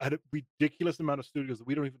owns a ridiculous amount of studios that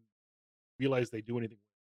we don't even realize they do anything.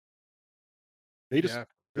 They just Yeah,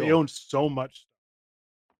 for they real. own so much.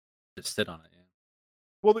 Just sit on it, yeah.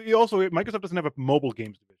 Well, they also Microsoft doesn't have a mobile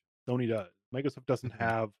games division. Sony does. Microsoft doesn't Mhm.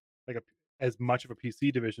 have like as much of a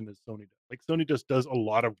PC division as Sony does. Like Sony just does a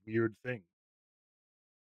lot of weird things.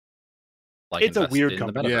 Like It's a invest weird in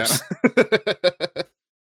the company. Yeah. metaverse.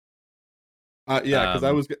 Yeah, because Um,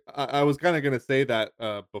 I was kinda gonna say that,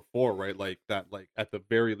 before, right? Like, that, like, at the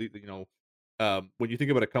very least, when you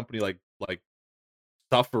think about a company like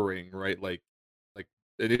suffering, right? Like,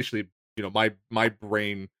 initially, my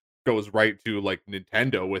brain goes right to, like,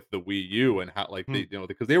 Nintendo with the Wii U and how, like, Hmm.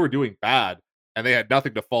 because they were doing bad and they had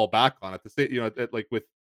nothing to fall back on at the same like, with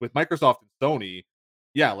Microsoft and Sony,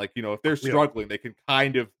 yeah, like, if they're Yeah. struggling, they can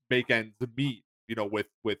kind of make ends meet, with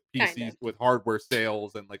Kind of. PCs, with hardware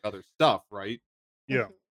sales and, like, other stuff, right? Yeah.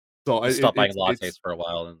 Mhm. So, I just stop buying it's lattes for a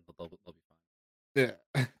while and they'll be fine.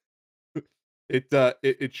 yeah.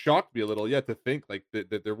 It shocked me a little, yeah, to think, like,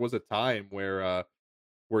 that there was a time where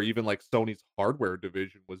even, like, Sony's hardware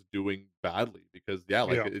division was doing badly because, yeah,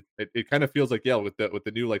 like, Yeah. it kinda feels like, yeah, with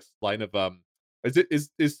the new, like, line of, is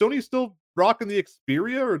Sony still rocking the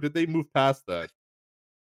Xperia, or did they move past that?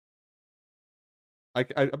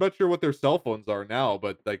 I'm not sure what their cell phones are now,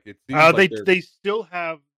 but, like, it seems like they're They still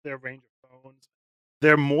have their range of phones.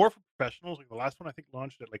 They're more for professionals. Like the last one I think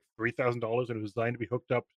launched at like $3,000 and it was designed to be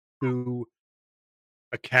hooked up to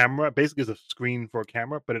a camera. Basically, as a screen for a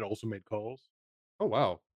camera, but it also made calls. oh,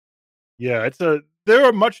 wow. Yeah, they're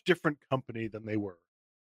a much different company than they were.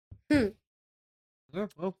 Hmm. Yeah,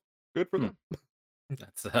 well, good for Hmm. them.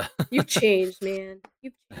 That's You've changed, man.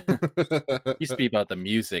 You've changed. used to be about the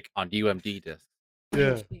music on UMD discs. Yeah.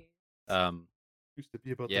 You've changed. Um, Used to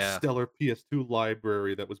be about the yeah, stellar PS2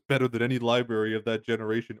 library that was better than any library of that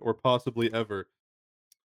generation or possibly ever.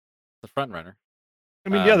 the front runner. I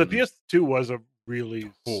mean, yeah, the Um, PS2 was a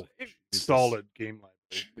really Oh, Jesus. solid game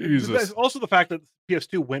library. There's Jesus. also the fact that the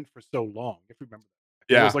PS2 went for so long. If you remember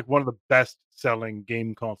that, it was Yeah. like one of the best selling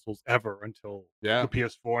game consoles ever until Yeah. the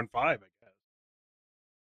PS4 and 5, I guess.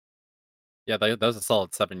 yeah, that was a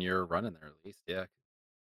solid 7-year run in there at least. Yeah,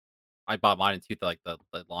 I bought mine in like the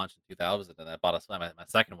launch in 2000, and I bought my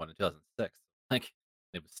second one in 2006. Like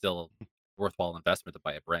it was still worthwhile investment to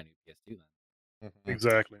buy a brand new PS2 then. Mhm.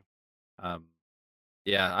 Exactly. Um,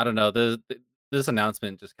 yeah, I don't know. This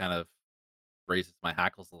announcement just kind of raises my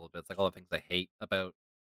hackles a little bit. It's like all the things I hate about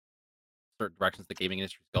certain directions the gaming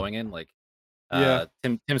industry is going in. Like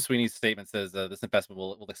Tim Sweeney's statement says this investment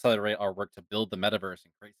will accelerate our work to build the metaverse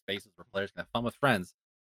and create spaces where players can have fun with friends.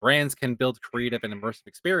 Brands can build creative and immersive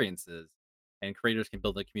experiences, and creators can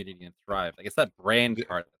build a community and thrive. Like it's that brand Yeah.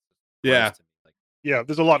 part that's Yeah. gross to me. Like Yeah,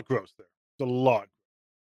 there's a lot of growth there. There's a lot.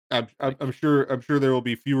 I'm sure there will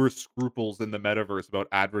be fewer scruples in the metaverse about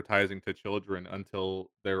advertising to children until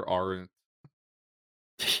there aren't.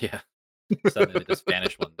 yeah, suddenly they just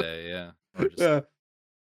vanish one day. Yeah, or just Yeah.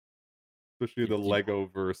 Especially the you know, Lego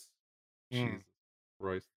verse. Mm. Jesus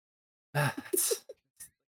Christ. it's-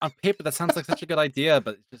 on paper that sounds like such a good idea,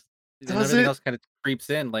 but it's just then Does everything it? else kind of creeps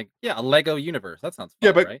in. Like yeah, a Lego universe that sounds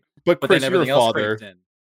Yeah, fun, right? but But then Chris, you're a everything else creeps father.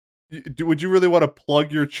 in. Would you really want to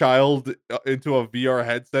plug your child into a VR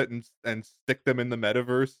headset and stick them in the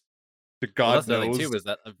metaverse? To Well, God that's the other thing knows. too is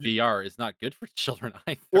that a VR is not good for children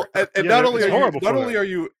either. Well, and Yeah, not only it's are you horrible for them.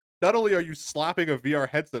 not only are you slapping a VR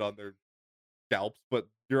headset on their scalps, but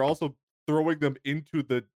you're also throwing them into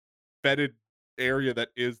the fetid area that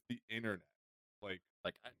is the internet. Like,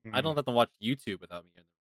 Like I don't let them watch YouTube without me in there.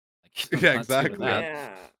 Like yeah, I'm not doing exactly. that.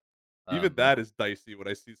 Yeah. Even that is dicey when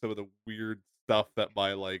I see some of the weird stuff that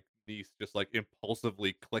my like niece just like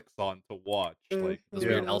impulsively clicks on to watch. Like, those Yeah.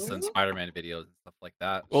 weird Elsa and Mhm. Spider-Man videos and stuff like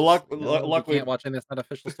that. It's well, just, luckily, you can't watch any of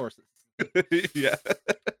official sources. yeah,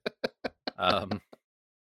 Um,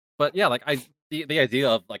 but yeah, like the idea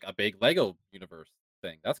of like a big Lego universe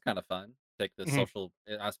thing, that's kind of fun. Take the Mhm. social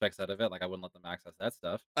aspects out of it. Like I wouldn't let them access that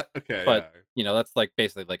stuff. okay, But yeah, that's like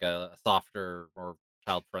basically like a softer, more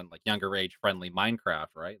child friendly, like younger age friendly Minecraft,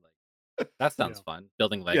 right? Like that sounds Yeah. fun.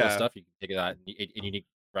 Building Lego yeah, stuff, you can take it out in unique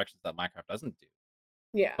directions that Minecraft doesn't do.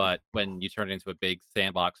 Yeah. But when you turn it into a big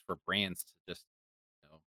sandbox for brands to just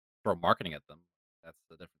throw marketing at them, that's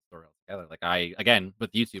a different story altogether. Like I again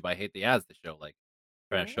with YouTube, I hate the ads they show, like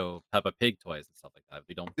trying to Yeah. show Peppa Pig toys and stuff like that.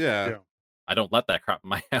 We don't, yeah. Yeah. I don't let that crap in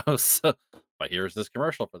my house. But here's this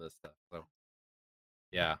commercial for this stuff. So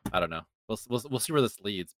yeah, I don't know. We'll see where this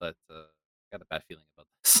leads, but I got a bad feeling about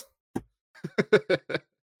this.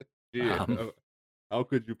 Yeah, Um, how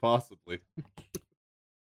could you possibly?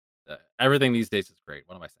 everything these days is great.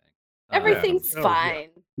 What am I saying? Everything's Oh, yeah. fine.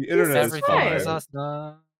 The This internet is Everything is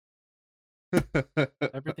fine. awesome.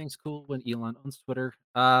 Everything's cool when Elon owns Twitter.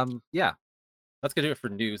 Yeah, that's gonna do it for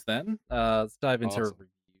news then. Let's dive into a Awesome. review.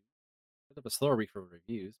 Bit of a slower week for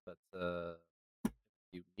reviews, but a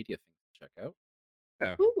few media things to check out.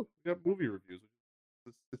 Yeah, Ooh. we got movie reviews.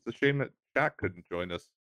 It's a shame that Jack couldn't join us.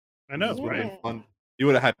 I know, This would have right? been fun. You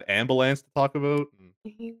would have had ambulance to talk about.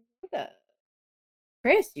 You woulda.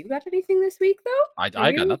 Chris, you got anything this week though? I Are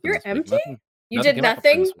got you- nothing You're this week. empty? Nothing. You Nothing did came out for this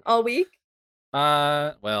nothing week. all week?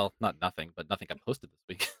 Well, not nothing, but nothing got posted this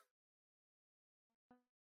week.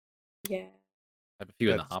 Yeah. I have a few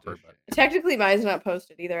in the That's hopper, a but Technically, mine's not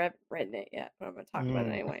posted either. I haven't written it yet, but I'm gonna talk about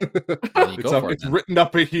it anyway. Well, you go for it It's then. written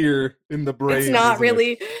up here in the brain. It's not isn't it?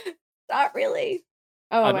 really. Not really.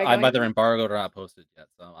 Oh, am I I'm going either to? embargoed or not posted yet,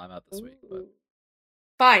 so I'm out this week. But Ooh.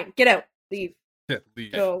 Fine, get out. Leave. Yeah,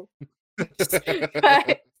 leave. Go.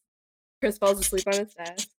 Chris falls asleep on his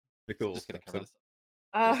desk. Nicole just gonna steps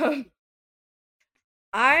cover in. this up.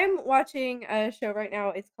 I'm watching a show right now.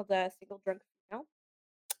 It's called Single Drunk Female.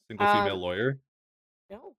 Single female lawyer.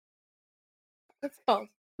 No. It's called.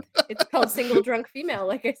 It's called Single Drunk Female,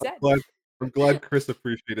 like I said. I'm glad Chris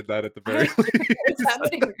appreciated that at the very It's least.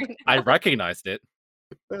 happening right now. I recognized it.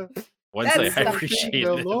 Wouldn't say That's I something. appreciate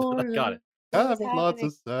it. But I got it. What is Having lots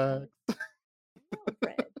of happening? sex. No,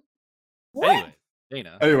 Fred. What? Anyway,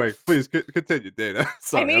 Dana. Anyway, please continue, Dana.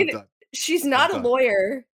 Sorry, mean, I'm done. She's not a done.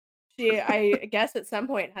 lawyer. She, I guess, at some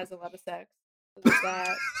point has a lot of sex. There's that.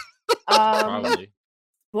 Probably.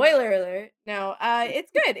 Spoiler alert. No,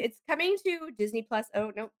 it's good. It's coming to Disney Plus.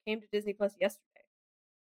 Oh no, came to Disney Plus yesterday.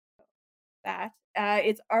 That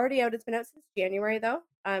it's already out. It's been out since January though.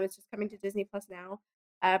 It's just coming to Disney Plus now.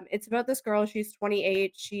 It's about this girl. She's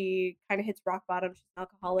 28. She kind of hits rock bottom. She's an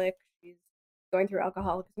alcoholic. She's going through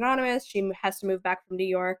Alcoholics Anonymous. She has to move back from New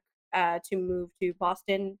York to move to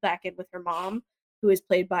Boston, back in with her mom, who is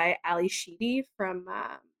played by Ali Sheedy from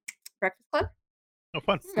Breakfast Club. Oh,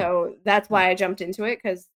 fun. So that's why I jumped into it,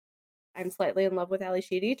 because I'm slightly in love with Ali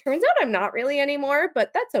Sheedy. Turns out I'm not really anymore,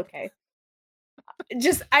 but that's okay.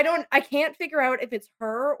 Just I can't figure out if it's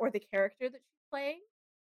her or the character that she's playing.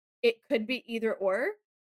 It could be either or.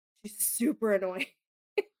 She's super annoying.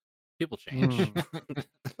 People change.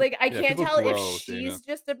 Like I Yeah, can't people tell if grow, she's Dana.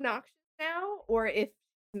 just obnoxious now or if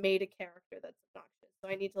she's made a character that's obnoxious. So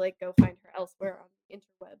I need to like go find her elsewhere on the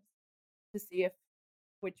interwebs to see if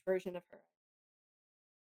which version of her.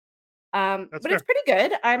 That's But it's pretty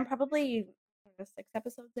good. I'm probably I don't know, 6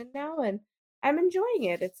 episodes in now, and I'm enjoying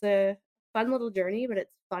it. It's a fun little journey, but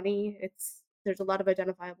it's funny. It's there's a lot of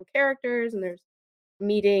identifiable characters, and there's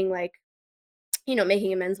meeting like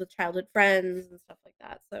making amends with childhood friends and stuff like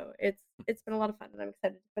that. So it's been a lot of fun, and I'm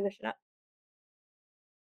excited to finish it up.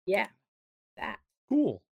 Yeah, that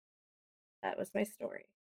Cool. that was my story.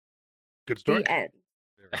 Good story. The end.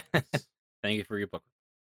 Very nice. Thank you for your book.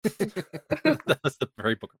 That was a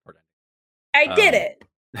very book report I did it.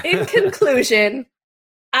 In conclusion,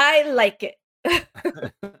 I like it.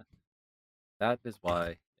 ending. That is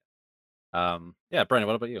why. Yeah, Brandon,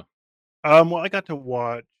 what about you? Well, I got to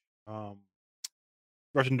watch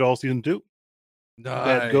Russian Doll season 2.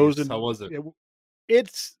 That goes in. How was it?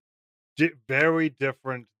 It's very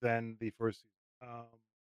different than the first season.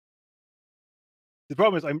 The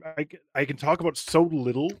problem is I can talk about so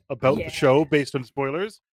little about the show Yeah. based on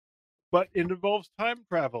spoilers, but it involves time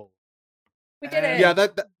travel. We did it. Yeah,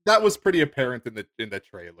 that was pretty apparent in the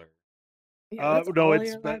trailer. Yeah, that's No, all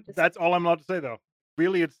it's you're allowed to say. that's all I'm allowed to say though.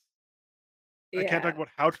 Really, I can't talk Yeah. about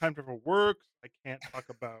how time travel works. I can't talk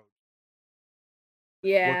about what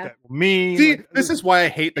Yeah. that will mean. See, like, this is why I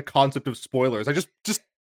hate the concept of spoilers. I just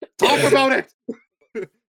talk about it.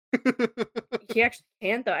 He actually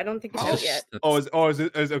can't though. I don't think it's out yet.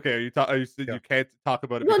 Is okay? You said Yeah. you can't talk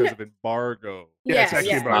about it Well, because no- of embargo. Yeah, it's actually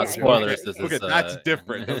yeah, about Not yeah, spoilers. yeah, This yeah. is Okay, that's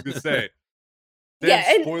different. I was gonna say. Yeah,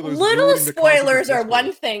 There's and spoilers little ruining the concept of spoilers are one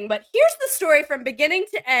Discord. thing, but here's the story from beginning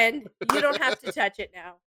to end. You don't have to touch it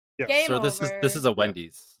now. Yeah. Game So over. this is a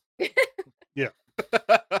Wendy's.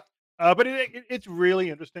 But it's really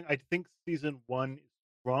interesting. I think season 1 is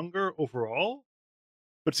stronger overall,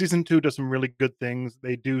 but season 2 does some really good things.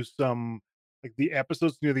 They do some like the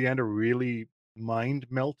episodes near the end are really mind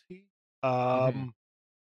melty.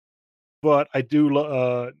 But I do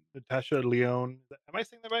Natasha Lyonne. Am I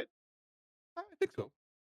saying that right? I think so.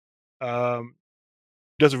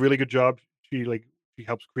 Does a really good job. She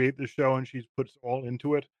helps create the show and she puts all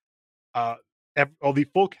into it. All the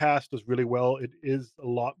full cast does really well. It is a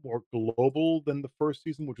lot more global than the first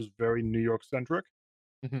season, which was very New York centric.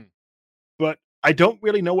 Mhm. But I don't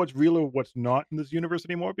really know what's real or what's not in this universe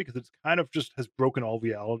anymore because it's kind of just has broken all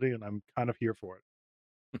reality, and I'm kind of here for it.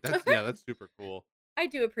 That's super cool. I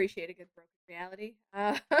do appreciate a good broken reality.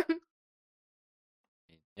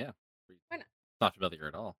 Yeah. Why not? Not familiar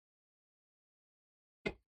at all.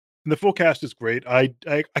 And the full cast is great.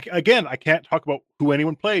 Again, I can't talk about who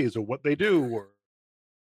anyone plays or what they do or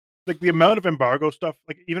like the amount of embargo stuff.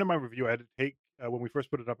 Like even in my review, I had to take when we first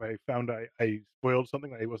put it up. I found I spoiled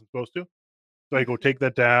something that I wasn't supposed to, so I go take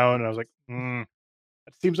that down, and I was like,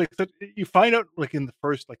 it seems like you find out like in the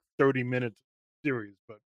first like 30 minutes series,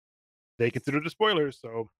 but they consider it a spoiler,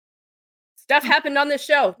 so Stuff happened on this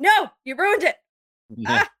show. No, you ruined it.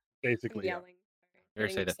 Ah! I'm basically, yeah. yelling. Fair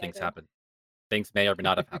Getting say that things excited. happen. Things may or may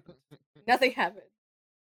not have happened. Nothing happened.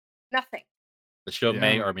 Nothing. The show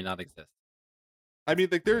may Yeah. or may not exist. I mean,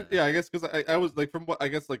 like I guess because I was like from what I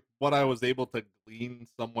guess like what I was able to glean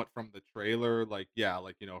somewhat from the trailer, like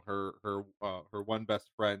like her one best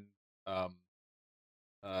friend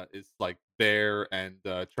is like there, and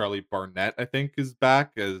Charlie Barnett I think is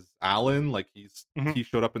back as Alan. Like Mhm. he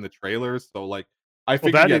showed up in the trailers, so like I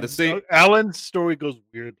Well, figured the same. Alan's story goes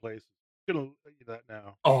weird places. I'm gonna let you that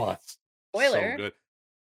now. Oh, that's Spoiler. so good.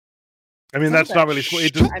 I mean, Sounds that's not like really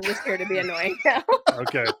it just, I'm just here to be annoying now.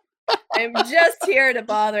 okay. I'm just here to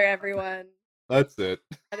bother everyone. That's it.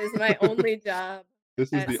 That is my only job.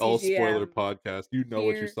 This is at the all spoiler CGM. podcast. You know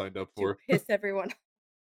what you Here signed up To for. piss everyone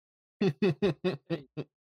off.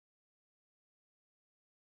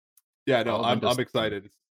 Yeah, no, All I'm Windows 10. excited.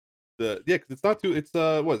 It's because it's not too. It's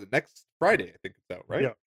what is it, next Friday? I think it's out, right?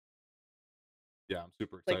 Yeah. Yeah, I'm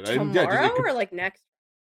super Like excited. And, tomorrow just, or like next?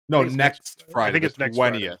 no, It's next I Friday. think it's the next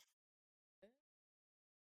Friday. 20th.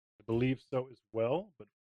 I believe so as well, but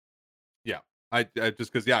I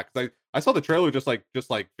just because I saw the trailer just like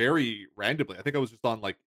very randomly. I think I was just on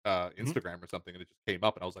like Instagram or something, and it just came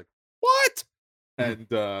up, and I was like, "What?" And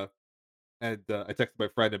I texted my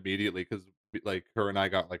friend immediately because like her and I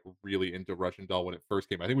got like really into Russian Doll when it first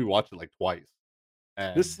came. I think we watched it like twice.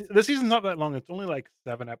 And this season's not that long. It's only like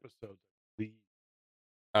 7 episodes. I believe.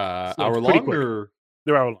 So hour it's pretty long quick. or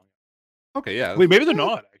They're hour long. okay, yeah. Wait, maybe they're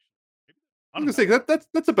not actually. I I'm don't gonna know. say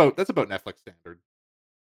that's about Netflix standard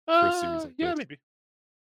for a series like Yeah, this. maybe.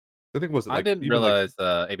 I think was it I like didn't even realize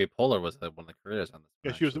Amy Poehler was one of the creators on this.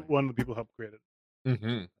 Yeah, one, she was actually. one of the people who helped create it. like.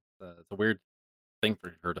 It's a weird thing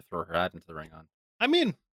for her to throw her hat into the ring on. I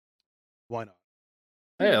mean, why not?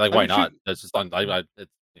 Hey, like I why mean, not? That's just on.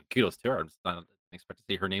 It's kudos to her. I'm just not didn't expect to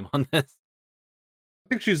see her name on this. I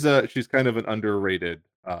think she's kind of an underrated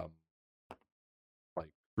like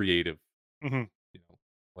creative, Mhm.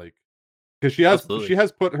 like because she Absolutely.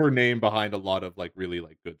 has put her name behind a lot of like really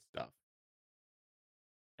like good stuff.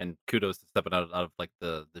 and kudos to stepping out of like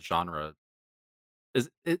the genre. Is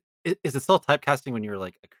it still typecasting when you're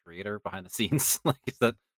like a creator behind the scenes? Like,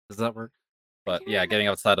 does that work? But yeah, Yeah. getting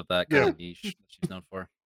outside of that kind Yeah. of niche that she's known for.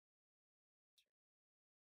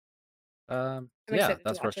 I'm Yeah, excited to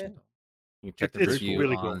that's watch it. Russian Doll. You can check the Very It's cool. review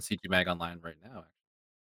really on cool. CG Mag Online right now.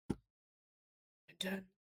 Dun.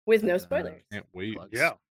 With no And, spoilers. Can't wait. plugs.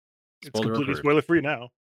 Yeah. It's Spoiler completely approved. spoiler free now.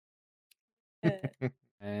 Uh,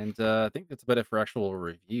 And I think that's about it for actual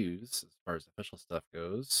reviews as far as official stuff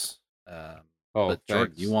goes. Oh, But Jordan,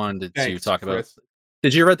 thanks. you wanted to Thanks, talk about. Chris.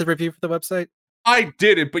 Did you read the review for the website? I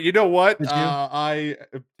didn't, but you know what? Did you? I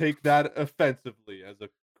take that offensively as a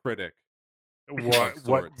critic What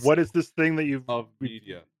sorts. what is this thing that you've of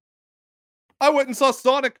media. I went and saw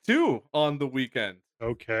Sonic 2 on the weekend,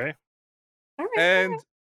 Okay. all right. and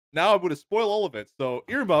now I'm going to spoil all of it. So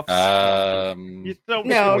earmuffs. You don't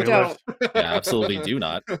No, spoil don't. it. Yeah, absolutely do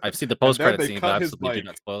not. I've seen the And then post-credit they scene, but cut his absolutely do mic.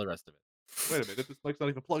 not spoil the rest of it. Wait a minute, this mic's not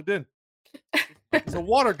even plugged in. It's a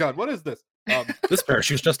water gun. What is this? This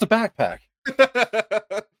parachute's just a backpack.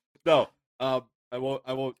 No, I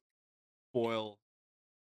won't spoil.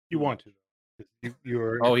 You want to.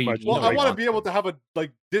 You're Oh, he- much you Well, know I he want to wants be able to. to have a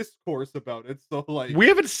discourse about it. So like, We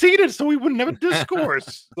haven't seen it, so we wouldn't have a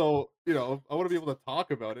discourse. so I want to be able to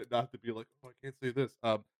talk about it, not to be like, oh, I can't say this.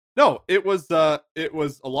 No, it was a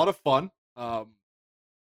lot of fun.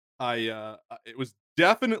 It was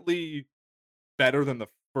definitely better than the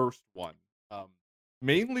first one. Um,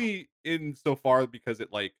 Mainly in so far because it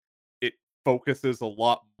focuses a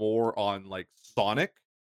lot more on like Sonic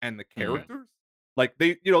and the characters. Like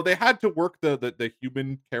they had to work the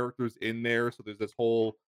human characters in there. So there's this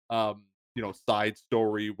whole side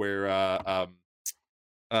story where oh,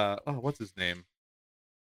 what's his name?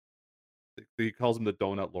 He calls him the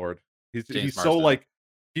Donut Lord. James He's so Marsden. like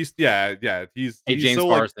he's he's A he's James so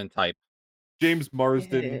like Marsden type. James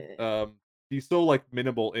Marsden. Yeah. He's so like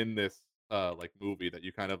minimal in this like movie that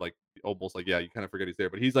you kind of like almost like you kind of forget he's there.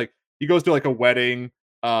 But he's like he goes to like a wedding,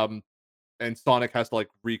 and Sonic has to like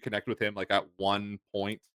reconnect with him like at one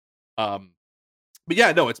point. Um, but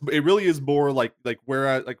yeah, no, it really is more where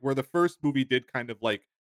the first movie did kind of like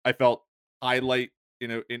I felt highlight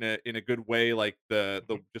in a good way like the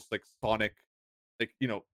just like Sonic like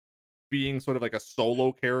being sort of like a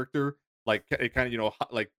solo character like it kind of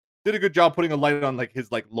like did a good job putting a light on like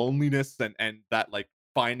his like loneliness and that like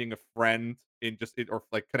finding a friend in just it or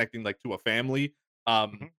like connecting like to a family.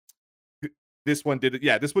 um Mhm. this one did it.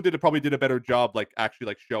 Yeah, this one probably did a better job, like actually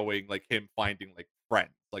like showing like him finding like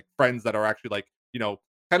friends that are actually like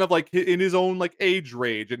kind of like in his own like age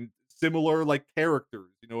range and similar like characters.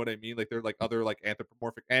 You know what I mean? Like they're like other like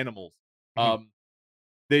anthropomorphic animals. Mhm.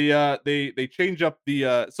 They change up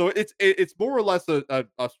the so it's more or less a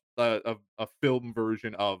film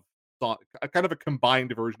version of Sonic, a kind of a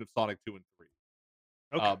combined version of Sonic 2 and 3.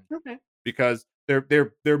 Okay. Okay. Because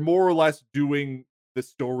they're more or less doing the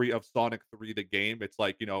story of Sonic 3 the game. It's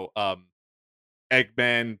like,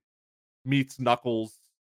 Eggman meets Knuckles.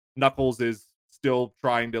 Knuckles is still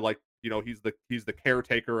trying to like, he's the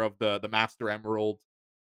caretaker of the Master Emerald.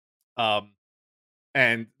 Um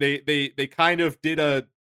and they kind of did a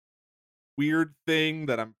weird thing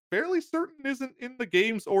that I'm fairly certain isn't in the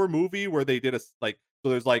games or movie where they did so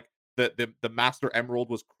there's like the Master Emerald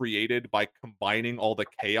was created by combining all the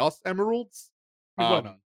Chaos Emeralds. Why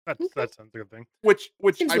not? Okay. That sounds like a thing. Which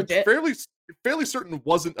Seems I'm legit. fairly certain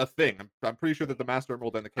wasn't a thing. I'm pretty sure that the Master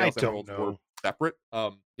Emerald and the I Chaos don't Emeralds were know. separate.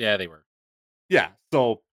 Yeah, they were. Yeah.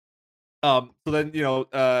 So then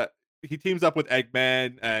he teams up with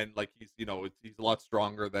Eggman and like he's a lot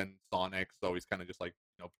stronger than Sonic, so he's kind of just like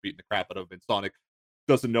beating the crap out of him. And Sonic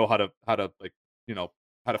doesn't know how to like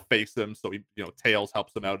how to face him, so he Tails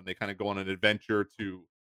helps him out, and they kind of go on an adventure to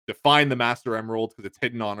find the Master Emerald because it's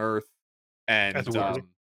hidden on Earth. And As it would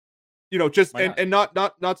be. just Why not? and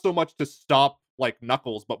not so much to stop like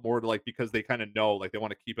Knuckles, but more to like because they kind of know like they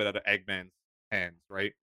want to keep it out of Eggman's hands,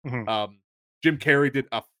 right? Mhm. Jim Carrey did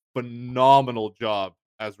a phenomenal job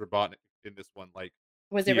as Robotnik in this one. Like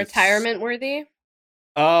Was he it is retirement worthy?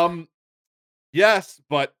 yes,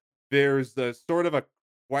 but there's a sort of a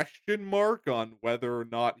question mark on whether or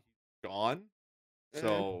not he's gone.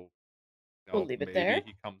 So We'll leave it maybe there.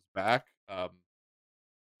 he comes back.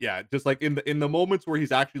 Yeah, just like in the moments where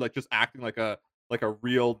he's actually like just acting like a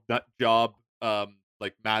real nut job,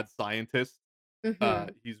 like mad scientist.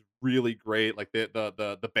 Mhm. He's really great. Like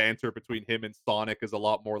the banter between him and Sonic is a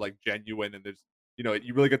lot more like genuine, and there's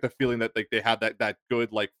you really get the feeling that like they have that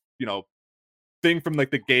good like thing from like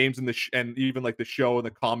the games and and even like the show and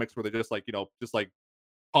the comics where they're just like just like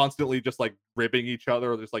constantly just like ribbing each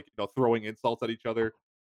other or just like throwing insults at each other.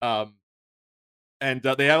 Um and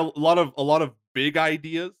they have a lot of big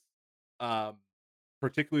ideas, um,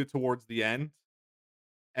 particularly towards the end.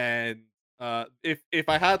 And if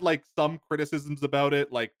I had like some criticisms about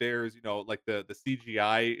it, like there's like the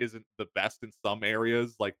CGI isn't the best in some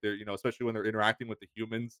areas, like they're especially when they're interacting with the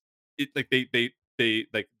humans, it like they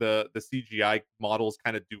like the CGI models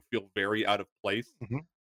kind of do feel very out of place. Mhm.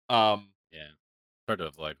 Um, Yeah. Hard to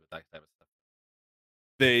avoid with that type of stuff.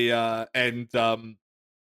 they and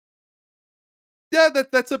Yeah,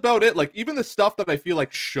 that's about it. Like even the stuff that I feel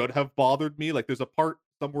like should have bothered me, like there's a part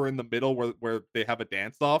somewhere in the middle where they have a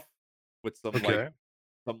dance off with Okay.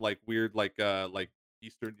 some like weird like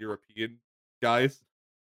Eastern European guys.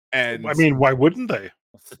 I And mean, why wouldn't they?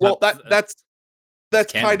 well That's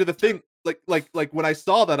that's kind canon. of the thing. Like when I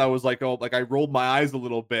saw that I was like, oh, like I rolled my eyes a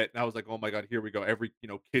little bit and I was like, oh my god, here we go. Every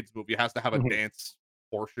kids movie has to have a Mhm. dance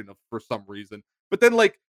portion of for some reason. But then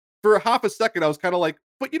like for a half a second I was kind of like,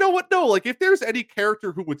 but you know what? No, like if there's any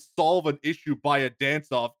character who would solve an issue by a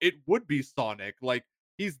dance off, it would be Sonic. Like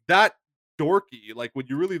he's that dorky. Like when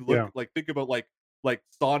you really look Yeah. like think about like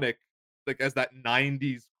Sonic like as that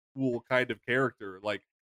 90s cool kind of character. Like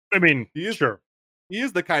I mean, he is sure. he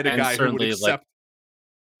is the kind of And guy who would certainly, like, accept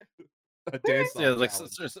a dance yeah, off like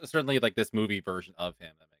challenge. certainly like this movie version of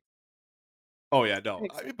him. That makes Oh yeah, no. I mean,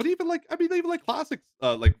 Exactly. but even like I mean even like classics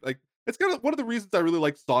like it's kind of one of the reasons I really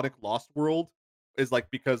like Sonic Lost World is like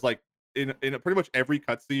because like in pretty much every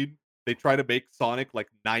cutscene they try to make Sonic like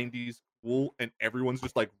 90s cool and everyone's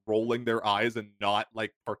just like rolling their eyes and not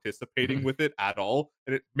like participating with it at all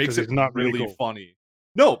and it makes Because it he's not really really cool. funny.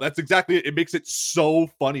 No, that's exactly it. It makes it so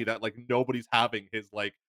funny that like nobody's having his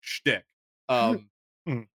like shtick. Um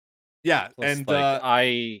Mhm. yeah, plus and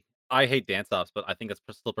like I hate dance offs, but I think it's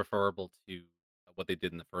still preferable to what they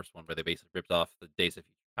did in the first one, where they basically ripped off the Days of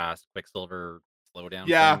Future Past Quicksilver slowdown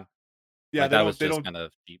yeah, thing. yeah, Like they that was don't they just don't kind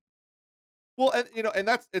of cheap. Well, and and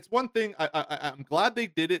that's it's one thing I'm glad they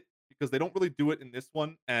did it because they don't really do it in this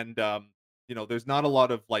one, and there's not a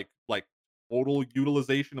lot of like total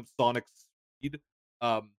utilization of Sonic's speed,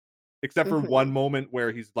 um, except for one Mhm. moment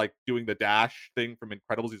where he's like doing the dash thing from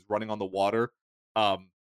Incredibles. He's running on the water, um,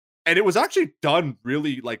 and it was actually done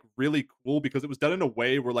really cool because it was done in a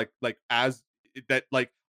way where like as that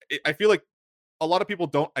like I feel like a lot of people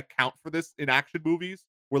don't account for this in action movies.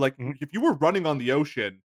 Where like Mhm. if you were running on the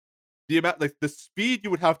ocean the amount like the speed you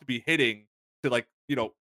would have to be hitting to like,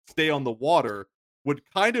 stay on the water would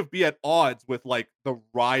kind of be at odds with like the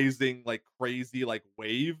rising like crazy like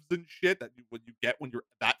waves and shit that you get when you're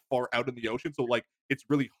that far out in the ocean. So like it's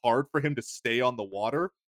really hard for him to stay on the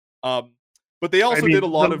water. Um but they I also did a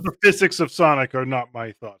mean, lot of the physics of Sonic are not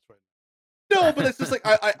my thoughts right no, but it's just like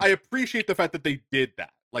I appreciate the fact that they did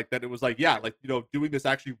that. Like that it was like, yeah, like doing this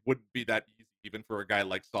actually wouldn't be that easy even for a guy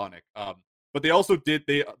like Sonic. But they also did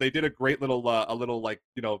they did a great little a little like,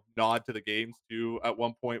 nod to the games too at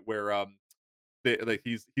one point where they like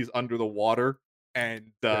he's under the water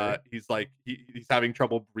and Okay. he's like he's having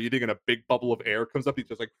trouble breathing and a big bubble of air comes up. He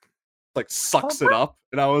just like sucks it up.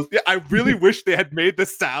 And I really wish they had made the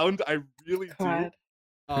sound. I really do. God.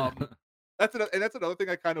 Um that's another thing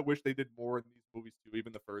I kind of wish they did more in these movies too.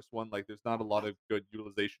 Even the first one, like there's not a lot of good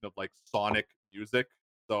utilization of like sonic music.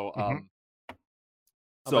 So Mhm.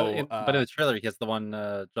 Oh, but so in the trailer, he has the one.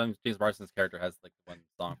 James Marsden's character has like the one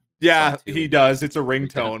song, song yeah, two, he and like does. It's a like,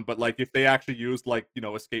 kind of ringtone, but like if they actually used like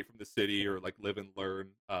Escape from the City or like Live and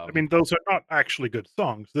Learn, I mean, those are not actually good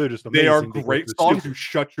songs. They're just they are amazing because great they're songs. You stupid.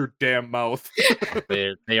 shut your damn mouth.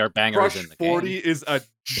 they are bangers Crush in the game. 40 is a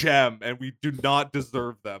gem, and we do not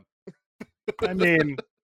deserve them. I mean,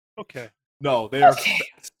 okay. No, they are Okay.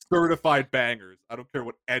 certified bangers. I don't care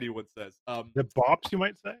what anyone says. The bops, you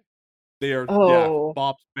might say? They are Oh.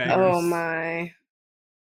 bops Oh bangers. my.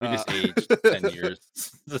 We Uh, just aged 10 years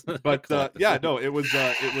but yeah, collectively. no, it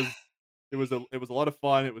was a lot of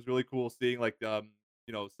fun. It was really cool seeing like yeah,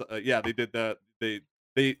 they did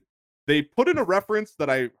they they put in a reference that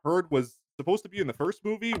I heard was supposed to be in the first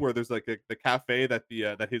movie where there's like the cafe that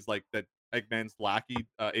that his like that Eggman's lackey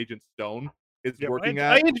Agent Stone is Yep. working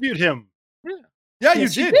I at. interviewed him. Yeah. Yeah, you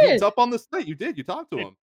Yes, you did. He's did. up on the site. You did. You talked to Yeah.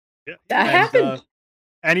 him. Yeah. That Yeah. And happened.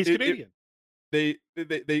 And he's it Canadian.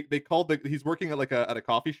 they called he's working at like at a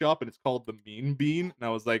coffee shop and it's called the Mean Bean and I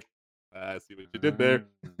was like I see what you did there.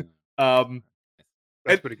 Um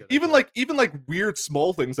That's and pretty good, even actually. like weird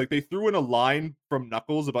small things like they threw in a line from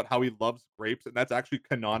Knuckles about how he loves grapes and that's actually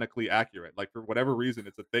canonically accurate. Like for whatever reason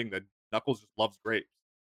it's a thing that Knuckles just loves grapes.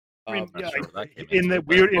 I mean, Not yeah, sure where that came in into that it,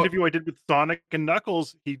 but weird Well, interview I did with Sonic and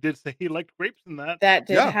Knuckles, he did say he liked grapes in that. That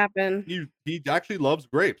did yeah, happen. he actually loves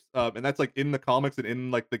grapes. And that's like in the comics and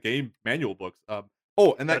in like the game manual books.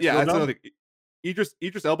 Oh, and that That's yeah, real that's dumb. another thing.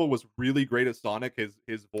 Idris Elba was really great as Sonic.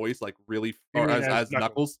 His voice like really, You or mean as as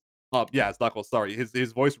Knuckles. Yeah, as Knuckles. Sorry,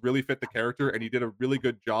 his voice really fit the character, and he did a really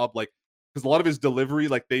good job. Like, because a lot of his delivery,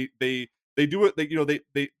 like they do it.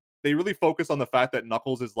 They they really focus on the fact that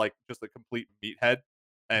Knuckles is like just a complete meathead,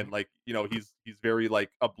 and like he's very like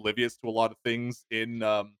oblivious to a lot of things in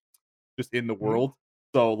just in the world.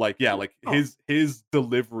 So like yeah, like Oh. his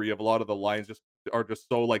delivery of a lot of the lines just are just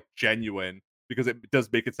so like genuine because it does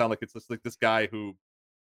make it sound like it's just like this guy who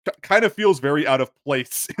kind of feels very out of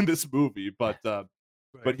place in this movie, but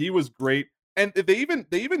Right. he was great. And they even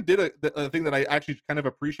did a thing that I actually kind of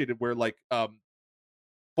appreciated where like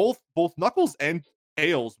both Knuckles and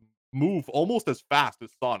Tails move almost as fast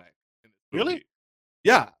as Sonic in this Really? movie.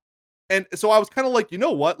 Yeah, and so I was kind of like, you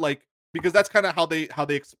know what, like because that's kind of how they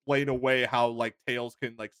explain away how like Tails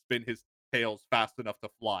can like spin his tails fast enough to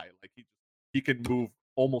fly. Like he can move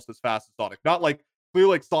almost as fast as Sonic. Not like clearly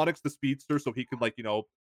like Sonic's the speedster, so he can like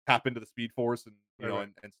tap into the Speed Force and Right,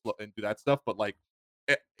 right. and do that stuff. But like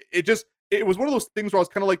it, it was one of those things where I was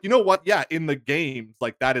kind of like, you know what? Yeah, in the games,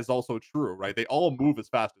 like that is also true, right? They all move as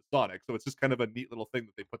fast as Sonic, so it's just kind of a neat little thing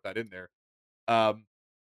that they put that in there. Um,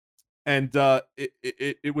 and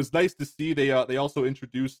it was nice to see they also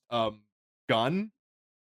introduced Gun.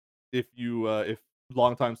 If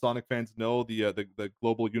longtime Sonic fans know the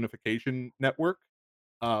Global Unification Network.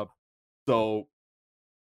 Uh, so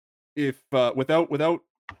if without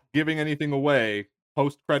giving anything away,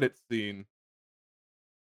 post credit scene,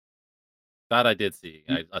 That I did see.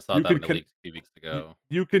 you I saw you that can in the con- leaks a few weeks ago.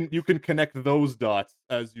 you can connect those dots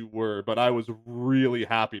as you were, but I was really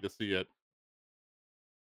happy to see it.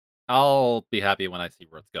 I'll be happy when I see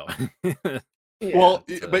where it's going. Yeah. Well,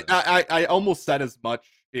 But, but I almost said as much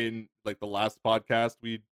in like the last podcast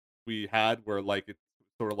we had where like it's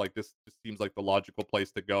sort of like this just seems like the logical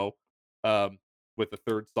place to go with the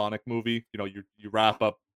third Sonic movie. You wrap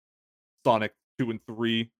up Sonic 2 and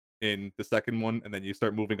 3 in the second one and then you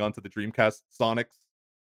start moving on to the Dreamcast Sonics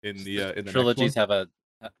just the in the next one.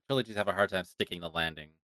 trilogies have a hard time sticking the landing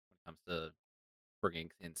when it comes to bringing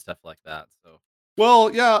in stuff like that. So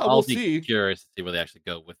Well, yeah, we'll I'll be see. curious to see where they actually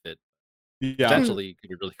go with it. Yeah. Potentially, it could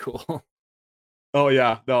be really cool. Oh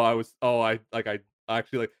yeah. No, I was I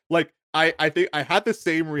actually I think I had the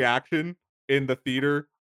same reaction in the theater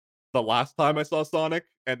the last time I saw Sonic,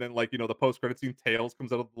 and then like the post credit scene, Tails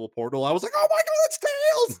comes out of the little portal. I was like, oh my god, it's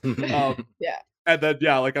Tails! Yeah. And then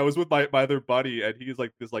yeah, like I was with my other buddy, and he's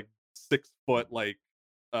like this like 6 foot like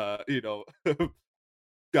uh you know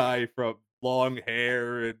guy from long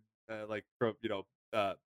hair and like from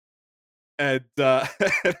and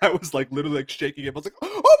and I was like literally like shaking him. I was like,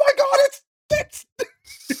 oh my god, it's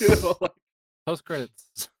like Post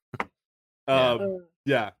credits. Yeah. um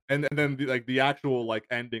yeah, and then like the actual like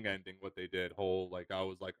ending what they did whole like I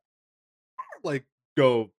was like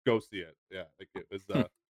go see it. Yeah, like it was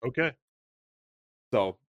Okay.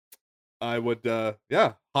 so I would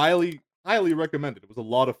yeah, highly recommend it. It was a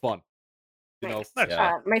lot of fun. You know, Nice. Nice.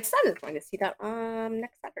 Yeah. My son is going to see that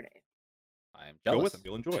next Saturday. I'm go jealous. with him.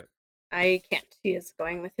 You'll enjoy it. I can't. He is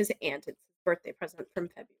going with his aunt. It's his birthday present from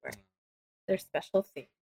February. Their special theme.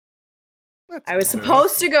 That's I was fair enough.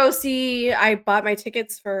 supposed to go see. I bought my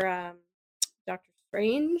tickets for Doctor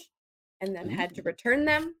Strange, and then had to Ooh. return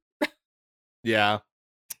them. Yeah.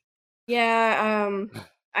 Yeah. I'm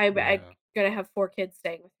Yeah. gonna have 4 kids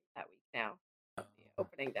staying with me that week now. Oh, The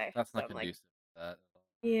opening day. That's So not I'm like, conducive to that.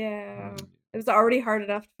 yeah. Mm. It was already hard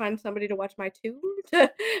enough to find somebody to watch my 2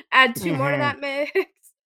 to add 2 more to Mhm. that mix.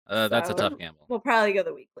 That's a So, tough gamble. We'll probably go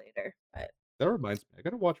the week later, but That reminds me, I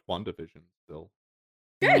gotta watch WandaVision still.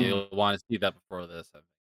 good. You'll want to see that before this. I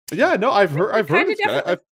think. Yeah, no, I've They're heard kinda it's good.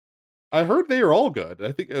 definitely I heard they are all good.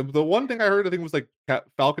 I think the one thing I heard I think was like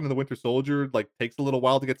Falcon and the Winter Soldier like takes a little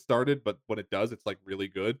while to get started, but when it does, it's like really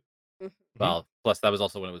good. Mhm. Well, plus that was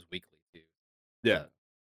also when it was weekly too. Yeah. That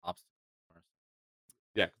obstacle course.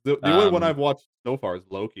 Yeah, the only one I've watched so far is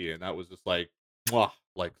Loki, and that was just like, mwah,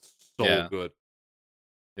 like so Yeah. good.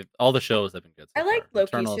 All the shows have been good so I like far. Loki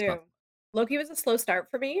Eternal is too. not. Loki was a slow start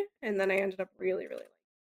for me, and then I ended up really liking.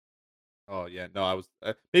 Oh yeah, no, I was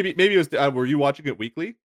maybe it was. Were you watching it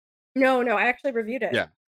weekly? No, I actually reviewed it, Yeah,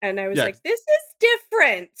 and I was yeah, like, "This is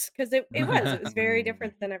different," because it was very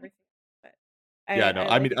different than everything. But yeah. No, I I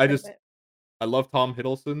like mean, it quite a bit. I love Tom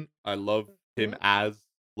Hiddleston. I love him Mhm. as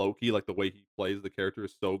Loki. Like the way he plays the character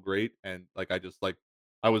is so great, and like I just like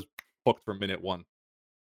I was hooked from minute one.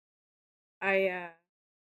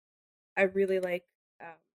 I really like um,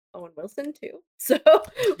 Owen Wilson too. So,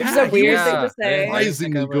 which is Yeah, a he weird was thing to I didn't say. think I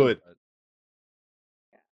surprisingly would, good. but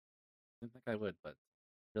didn't think I would, but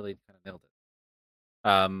really kind of nailed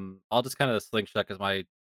it. I'll just kind of slingshot because my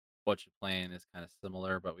what you're playing is kind of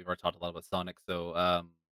similar, but we've already talked a lot about Sonic. So,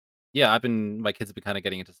 yeah, my kids have been kind of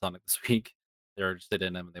getting into Sonic this week. They're interested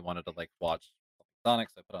in him and they wanted to like watch Sonic.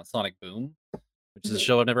 So I put on Sonic Boom, which is a Mhm.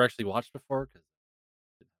 show I've never actually watched before because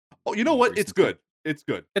Oh, you know what? It's recently. good. It's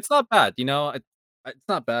good. It's not bad, it's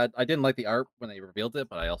not bad. I didn't like the art when they revealed it,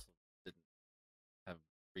 but I also didn't have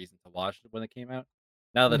reason to watch it when it came out.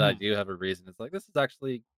 Now that I Mhm. do have a reason, it's like this is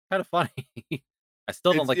actually kind of funny. I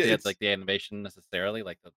still don't It's like yeah, it's the animation necessarily.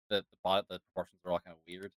 Like the proportions are all kind of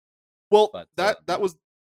weird, well but that was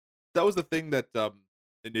the thing that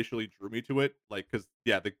initially drew me to it. Like, because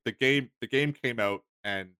yeah, the game came out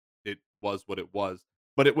and it was what it was.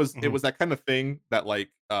 But it Mhm. was that kind of thing that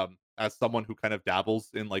like as someone who kind of dabbles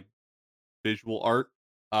in like visual art,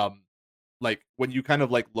 um like when you kind of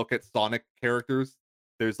like look at Sonic characters,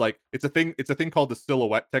 there's like it's a thing called the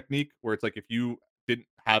silhouette technique where it's like if you didn't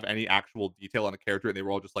have any actual detail on a character and they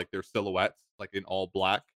were all just like their silhouettes, like in all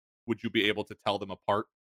black, would you be able to tell them apart?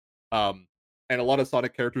 Um, and a lot of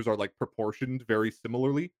Sonic characters are like proportioned very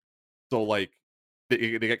similarly, so like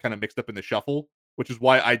they get kind of mixed up in the shuffle, which is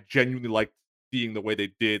why I genuinely liked seeing the way they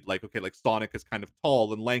did. Like, okay, like Sonic is kind of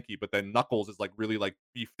tall and lanky, but then Knuckles is like really like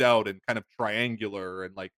beefed out and kind of triangular,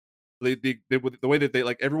 and like the way that they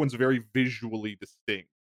like everyone's very visually distinct,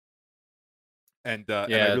 and I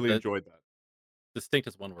yeah, really the enjoyed distinct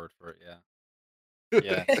is one word for it. Yeah, that.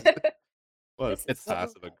 yeah. Well, This is It's so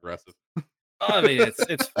passive aggressive. I mean,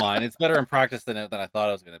 it's fine. It's better in practice than I thought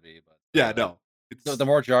it was gonna be. But Yeah, no, the it's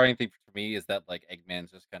more jarring thing for me is that like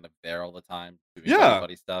Eggman's just kind of there all the time doing buddy yeah,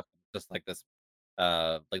 buddy stuff, just like this,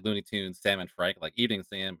 like Looney Tunes, Sam and Frank, like evening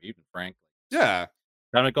Sam, evening Frank, like yeah.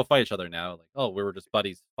 trying to go fight each other now. Like, oh, we were just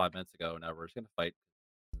buddies 5 minutes ago, now we're just gonna fight.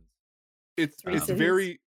 it's Um,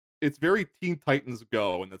 reasons. It's very Teen Titans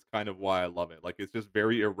Go, and that's kind of why I love it. Like, it's just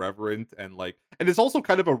very irreverent and like, and it's also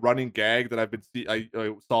kind of a running gag that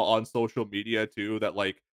I saw on social media too. That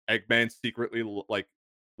like Eggman secretly like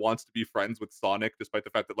wants to be friends with Sonic, despite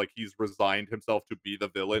the fact that like he's resigned himself to be the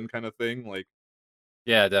villain, kind of thing. Like,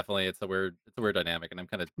 yeah, definitely, it's a weird dynamic, and I'm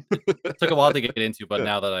kind of it took a while to get into, but yeah,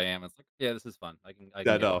 now that I am, it's like, yeah, this is fun. I can yeah,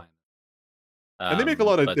 get no. behind it. And But they make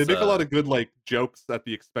a lot of good, like, jokes at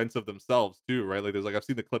the expense of themselves too, right? Like, there's, like I've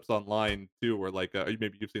seen the clips online too where, like,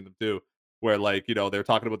 maybe you've seen them too, where, like, they're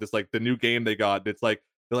talking about this, like, the new game they got, and it's like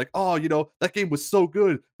they're like, "Oh, that game was so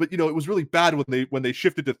good, but, it was really bad when they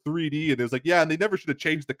shifted to 3D," and it was like, "Yeah, and they never should have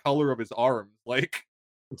changed the color of his arms." Like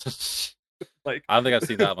I don't think I've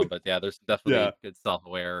seen that one, but yeah, there's yeah. definitely good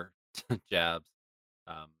self-aware jabs.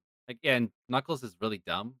 Again, Knuckles is really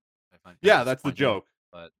dumb. I find kind of Yeah, that's the disappointing, joke.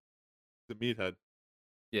 but The meathead.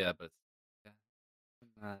 yeah, but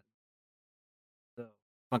yeah, so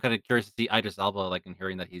I'm kind of curious to see Idris Elba, like, in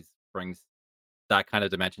hearing that he's brings that kind of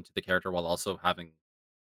dimension to the character while also having,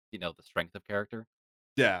 the strength of character.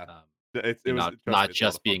 Yeah. Um, It was trust not me, it's a lot of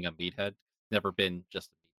just fun. being a meathead. Never been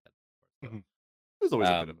just a meathead before. Mhm. There's always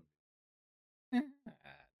So, a bit of it.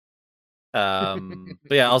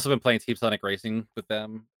 but yeah, I also been playing Team Sonic Racing with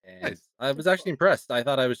them, and Nice. I was That's actually cool. impressed. I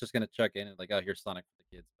thought I was just gonna check in and like, oh, here's Sonic for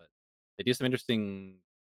the kids, but they do some interesting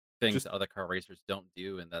things Just that other car racers don't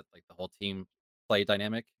do, and that like the whole team play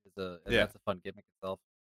dynamic yeah. that's a fun gimmick itself.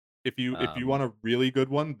 If you Um, want a really good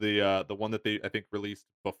one, the one that they I think released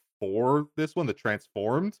before this one, the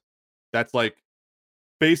Transformed, that's like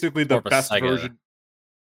basically it's the more of a best Sega. version.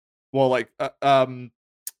 Well, like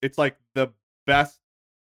it's like the best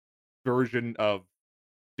version of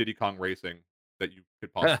Diddy Kong Racing that you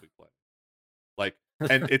could possibly play. Like,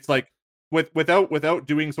 and it's like without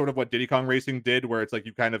doing sort of what Diddy Kong Racing did, where it's like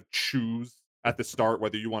you kind of choose at the start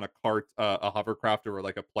whether you want a cart, a hovercraft, or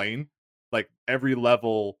like a plane. Like every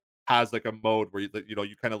level has like a mode where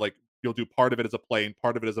you kind of like you'll do part of it as a plane,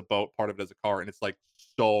 part of it as a boat, part of it as a car, and it's like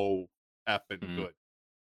so effing Mm. good.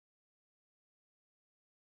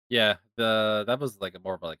 Yeah, the that was like a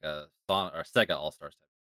more of like a Sega All Stars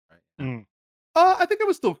type, right? Mm. I think it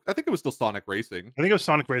was still Sonic Racing. I think it was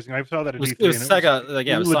Sonic Racing. I saw that at It E3, was and it was Sega, like,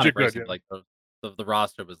 yeah, it was Sonic legit good. Racing, Yeah. but, like, the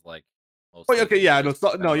roster was, like, Oh, yeah, mostly okay, yeah, no, just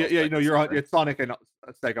no, general no, Sega you're stuff, right? it's Sonic and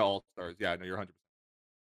Sega All Stars. Yeah, no, you're 100.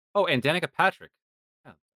 Oh, and Danica Patrick.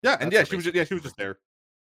 Yeah, Yeah, and that's yeah, a racing she was character just there. for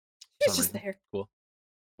She's some just reason. there. Cool.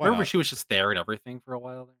 Why Remember not? she was just there and everything for a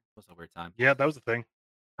while there? It was a weird time. Yeah, that was the thing.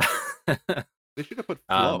 They should have put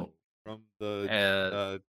Um, Flo from the uh,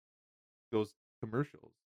 uh those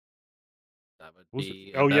commercials. that would What was it?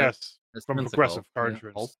 be Oh, about yes, this from whimsical. Progressive Car Yeah.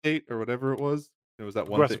 Insurance. Allstate or whatever it was. There was that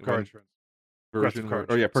Progressive Car one Insurance. Progressive version Car where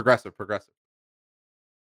oh yeah, Insurance. progressive.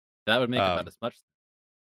 That would make about Um as much.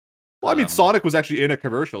 well, I mean Um, Sonic was actually in a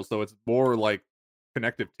commercial, so it's more like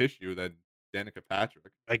connective tissue than Danica Patrick.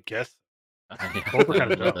 I guess yeah, both were a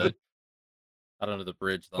kind of little dumb. bit. I don't know the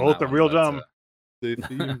bridge on Both that are one, real but, dumb. They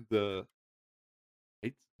themed the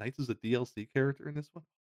Knights as a DLC character in this one.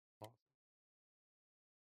 Awesome.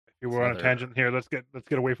 Here we're on a Other- tangent here. Let's get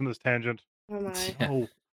away from this tangent. Oh my. Yeah. Oh,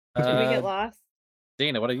 Did we get Uh, lost?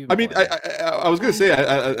 Dana, what are you? I mean, playing? I was gonna say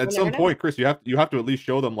at We'll some never know. point, Chris, you have to at least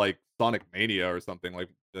show them like Sonic Mania or something like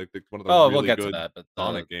one of those Oh, really we'll get to good that, but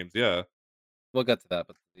Sonic games. Yeah, we'll get to that.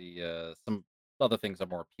 But the some other things are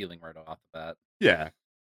more appealing right off the bat. yeah.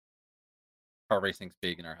 Car racing's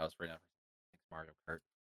big in our house right now. It's Mario Kart.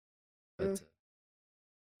 But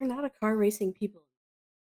We're not a car racing people.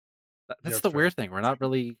 that's Yeah, the true. weird thing. We're not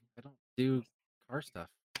really. I don't do car stuff.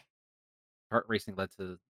 Kart racing led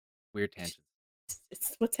to weird tangents.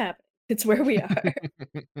 It's what's happening. It's where we are.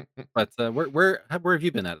 But where have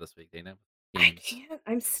you been at this week, Dana? I Games? can't.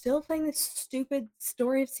 I'm still playing this stupid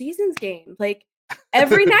Story of Seasons game. Like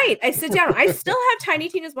every night I sit down. I still have Tiny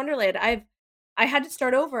Tina's Wonderland. I had to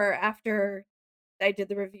start over after I did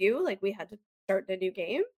the review. Like we had to start a new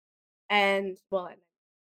game. And well, on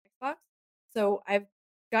Xbox. So I've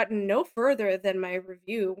gotten no further than my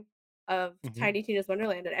review of Mhm. Tiny Tina's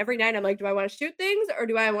Wonderland. And every night I'm like, do I want to shoot things or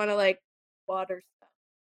do I want to like water stuff?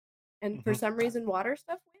 And for Mhm. some reason, water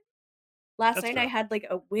stuff wins. Last That's night fair. I had like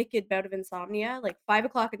a wicked bout of insomnia, like 5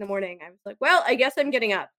 o'clock in the morning. I was like, well, I guess I'm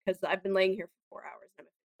getting up because I've been laying here for 4 hours and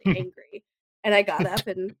I'm really angry. And I got up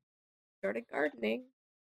and started gardening.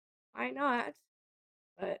 Why not?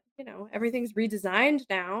 But you know, everything's redesigned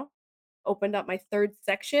now. Opened up my third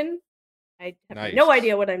section. I have no Nice.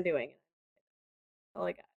 idea what I'm doing. That's all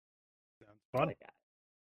I got. Sounds That's all fun. I got.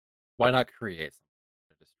 Why not create something?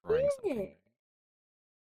 They're destroying something. Yeah.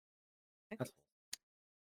 I That's think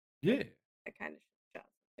Yeah. I kind of shot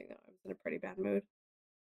something though. I was in a pretty bad mood.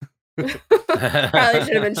 Probably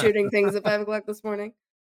should have been shooting things at 5 o'clock this morning.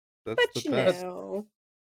 That's But the you best. know,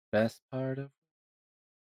 Best part of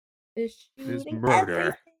is shooting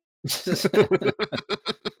murder. everything.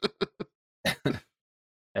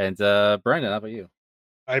 and Brandon, how about you?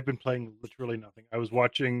 I've been playing literally nothing. I've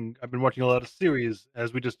been watching a lot of series,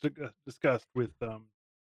 as we just discussed with what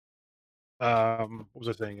was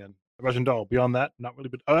I saying again? Russian Doll. Beyond that, not really.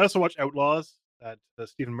 But I also watch Outlaws, that the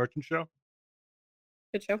Stephen Merchant show.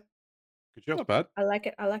 Good show. Good show. Not bad. I like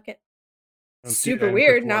it. I like it. And Super and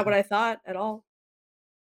weird. Chris Not what Warden. I thought at all.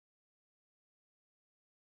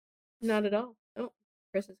 Not at all. Oh,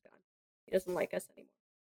 Chris is gone. He doesn't like us anymore.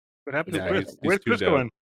 What happened Yeah, to Chris? he's Where's tuned Chris out. going?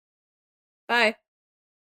 Bye.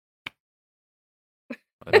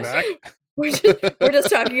 Back? we're just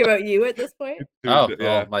talking about you at this point. Oh, Tuned-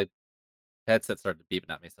 well, my headset started beeping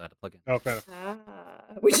at me, so I had to plug in. Oh, fair enough. Ah,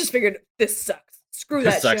 we just figured this sucks. Screw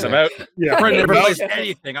This that sucks. show. I'm out. Yeah, Brandon never Well, plays show.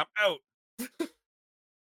 anything. I'm out.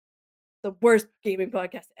 The worst gaming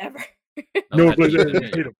podcast ever. no, I but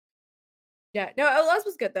didn't hear you. Yeah, no, Outlaws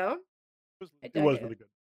was good though. I it dug was it. really good.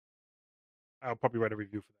 I'll probably write a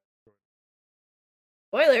review for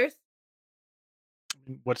Spoilers.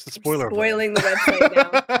 that. What's the I'm spoiler? of that? spoiling the website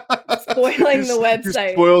now. Spoiling the You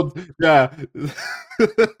website. spoiled. Yeah.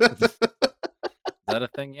 Is that a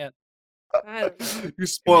thing yet? I don't know. You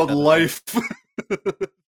spoiled that life.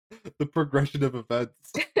 The progression of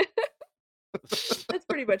events. That's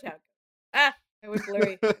pretty much how it goes. Ah, I went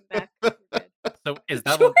blurry. I'm back. We're good. So is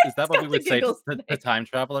that Sure, what we got the would say to giggles the today. time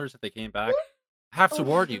travelers if they came back? I have to Oh,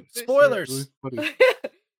 warn you. for sure. Spoilers. Really funny.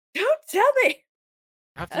 Don't tell me.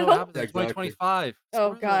 I have to I know what hope- happens in Exactly. 2025. Oh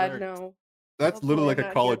Spoiler God, alert. no. That's Hopefully literally like I'm a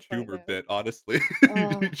not college here to find humor out. bit, honestly.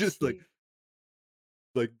 Oh, You just like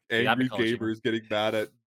Yeah, angry college humor. gamers getting mad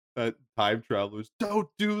at time travelers. Don't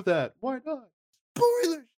do that. Why not?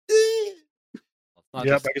 Spoilers. Well, it's not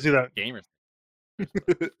Yep, just I can see that.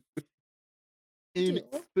 gamers.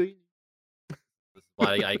 Explain. This is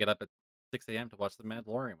why I get up at 6 a.m. to watch The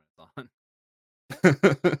Mandalorian when it's on.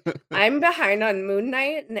 I'm behind on Moon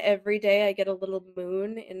Knight, and every day I get a little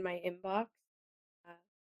moon in my inbox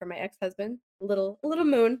from my ex-husband. A little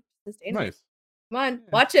moon. This day. Nice. Come on, Yeah.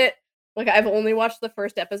 watch it. Like I've only watched the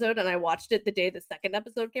first episode, and I watched it the day the second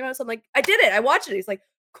episode came out. So I'm like, I did it. I watched it. He's like,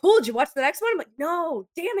 cool. Did you watch the next one? I'm like, no,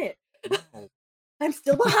 damn it. No, I'm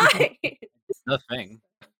still behind. it's nothing.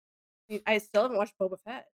 I still haven't watched Boba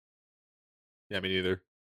Fett. Yeah, me neither.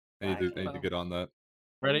 I need to Well. get on that.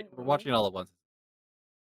 Ready? We're watching it all at once.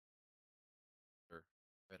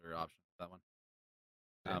 Better option for that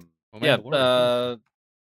one. Well, Yeah, Mandalorian,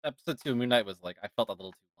 episode 2 Moon Knight was like I felt a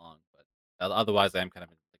little too long, but otherwise I am kind of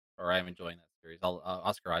I am enjoying that series.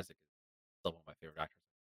 Oscar Isaac is still one of my favorite actors.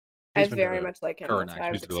 I He's been very good. much like him. Current That's why I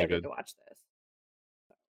actor. was He's really excited good. to watch this.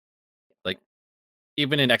 Like,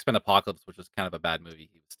 Even in X-Men Apocalypse, which was kind of a bad movie,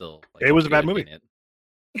 he was still like, It was a bad good movie. in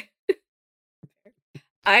it.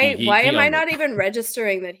 Why he am I owned it. not even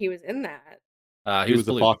registering that he was in that? He was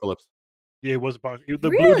blue. Apocalypse. Yeah, it was the blue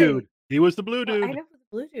Really? dude. He was the blue Well, I dude. know who the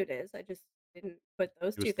blue dude is. I just didn't put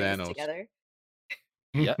those He was two things Thanos. together.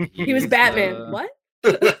 Yeah, He was Batman. What? He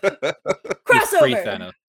was Crossover.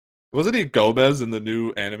 pre-Thanos. Wasn't he Gomez in the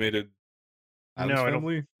new animated Addams No, I don't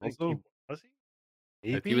Family? think Also, he was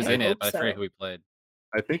he. He was I in it, hope but I forget so. who he played.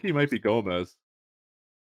 I think he might be Gomez.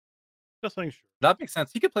 Just saying, sure. That makes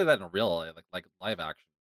sense. He could play that in real like live action.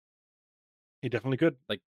 He definitely could.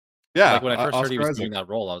 Yeah, Like when I first heard he was Oscar doing Isaac.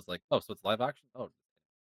 that role, I was like, oh, so it's live action? Oh,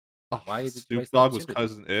 Oh, why did you Snoop waste the Dogg was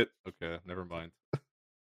opportunity? cousin It. Okay, never mind.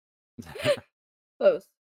 Close.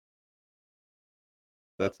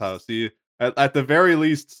 That's how. See, at the very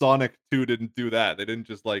least, Sonic 2 didn't do that. They didn't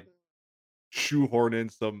just like shoehorn in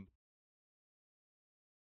some,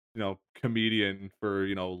 comedian for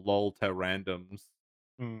lull to randoms.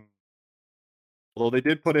 Mm. Although they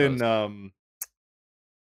did put in Suppose.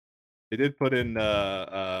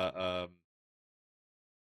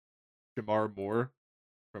 Shamar Moore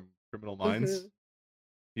from Criminal Minds. Mhm.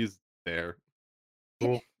 He's there.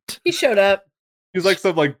 Cool. He showed up. He's like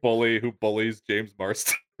some like bully who bullies James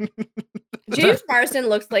Marston. James Marsden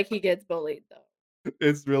looks like he gets bullied though.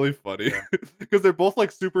 It's really funny Yeah. because they're both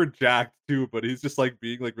like super jacked too, but he's just like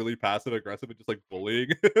being like really passive aggressive and just like bullying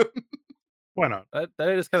him. Why not? That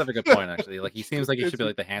is kind of a good point, actually. Like he seems like he should be It's-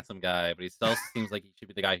 like the handsome guy, but he still seems like he should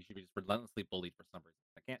be the guy who should be just relentlessly bullied for some reason.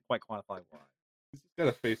 I can't quite quantify why. He's just got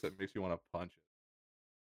a face that makes you want to punch it.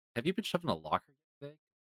 Have you been shoved in a locker today?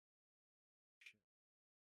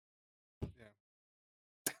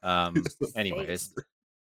 Anyways,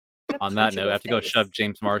 on that note, I have to go shove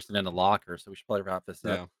James Marsden in a locker, so we should probably wrap this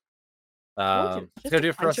up. It's gonna do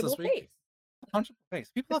it for us this week. Punchable face.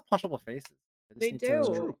 People have punchable faces. They just need to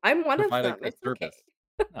do. I'm one of provide a them. good It's okay. service.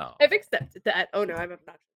 No, I've accepted that. Oh no, I'm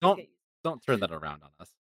obnoxious. don't turn that around on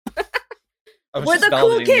us. I was We're just the cool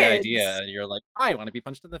validating the idea, kids. and you're like, I want to be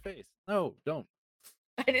punched in the face. No, don't.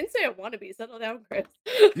 I didn't say I want to be. Settle down, Chris.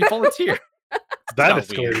 You volunteer. That got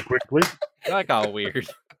escalated weird. quickly. That got weird.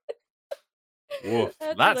 Woof. That's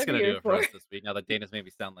what That's I'm gonna do here it for us for. this week. Now that Dana's made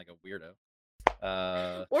me sound like a weirdo.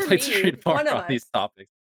 Or Let's me, read more one of on these us. topics.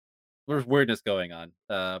 There's weirdness going on.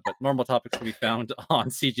 But normal topics can be found on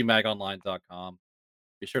cgmagonline.com.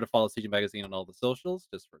 Be sure to follow CG Magazine on all the socials.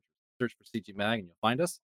 Just search for CG Mag and you'll find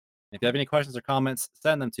us. And if you have any questions or comments,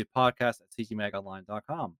 send them to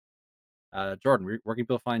podcast@cgmagonline.com. Jordan, where can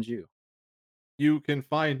people find you? You can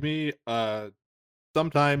find me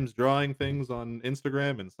sometimes drawing things on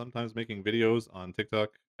Instagram and sometimes making videos on TikTok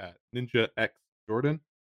at Ninja X Jordan,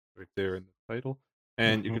 right there in the title.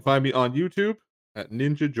 And you can find me on YouTube at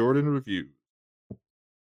Ninja Jordan Review.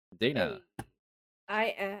 Dana. Hey, I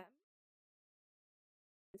am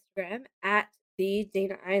Instagram at the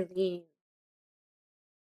Dana Eileen.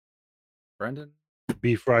 Brendan.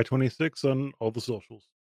 BFry26 on all the socials.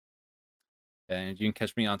 And you can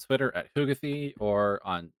catch me on Twitter at Hugathy or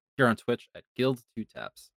here on Twitch at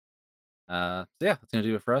Guild2Taps. So yeah, that's gonna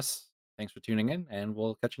do it for us. Thanks for tuning in, and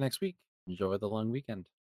we'll catch you next week. Enjoy the long weekend.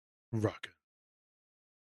 Rocket.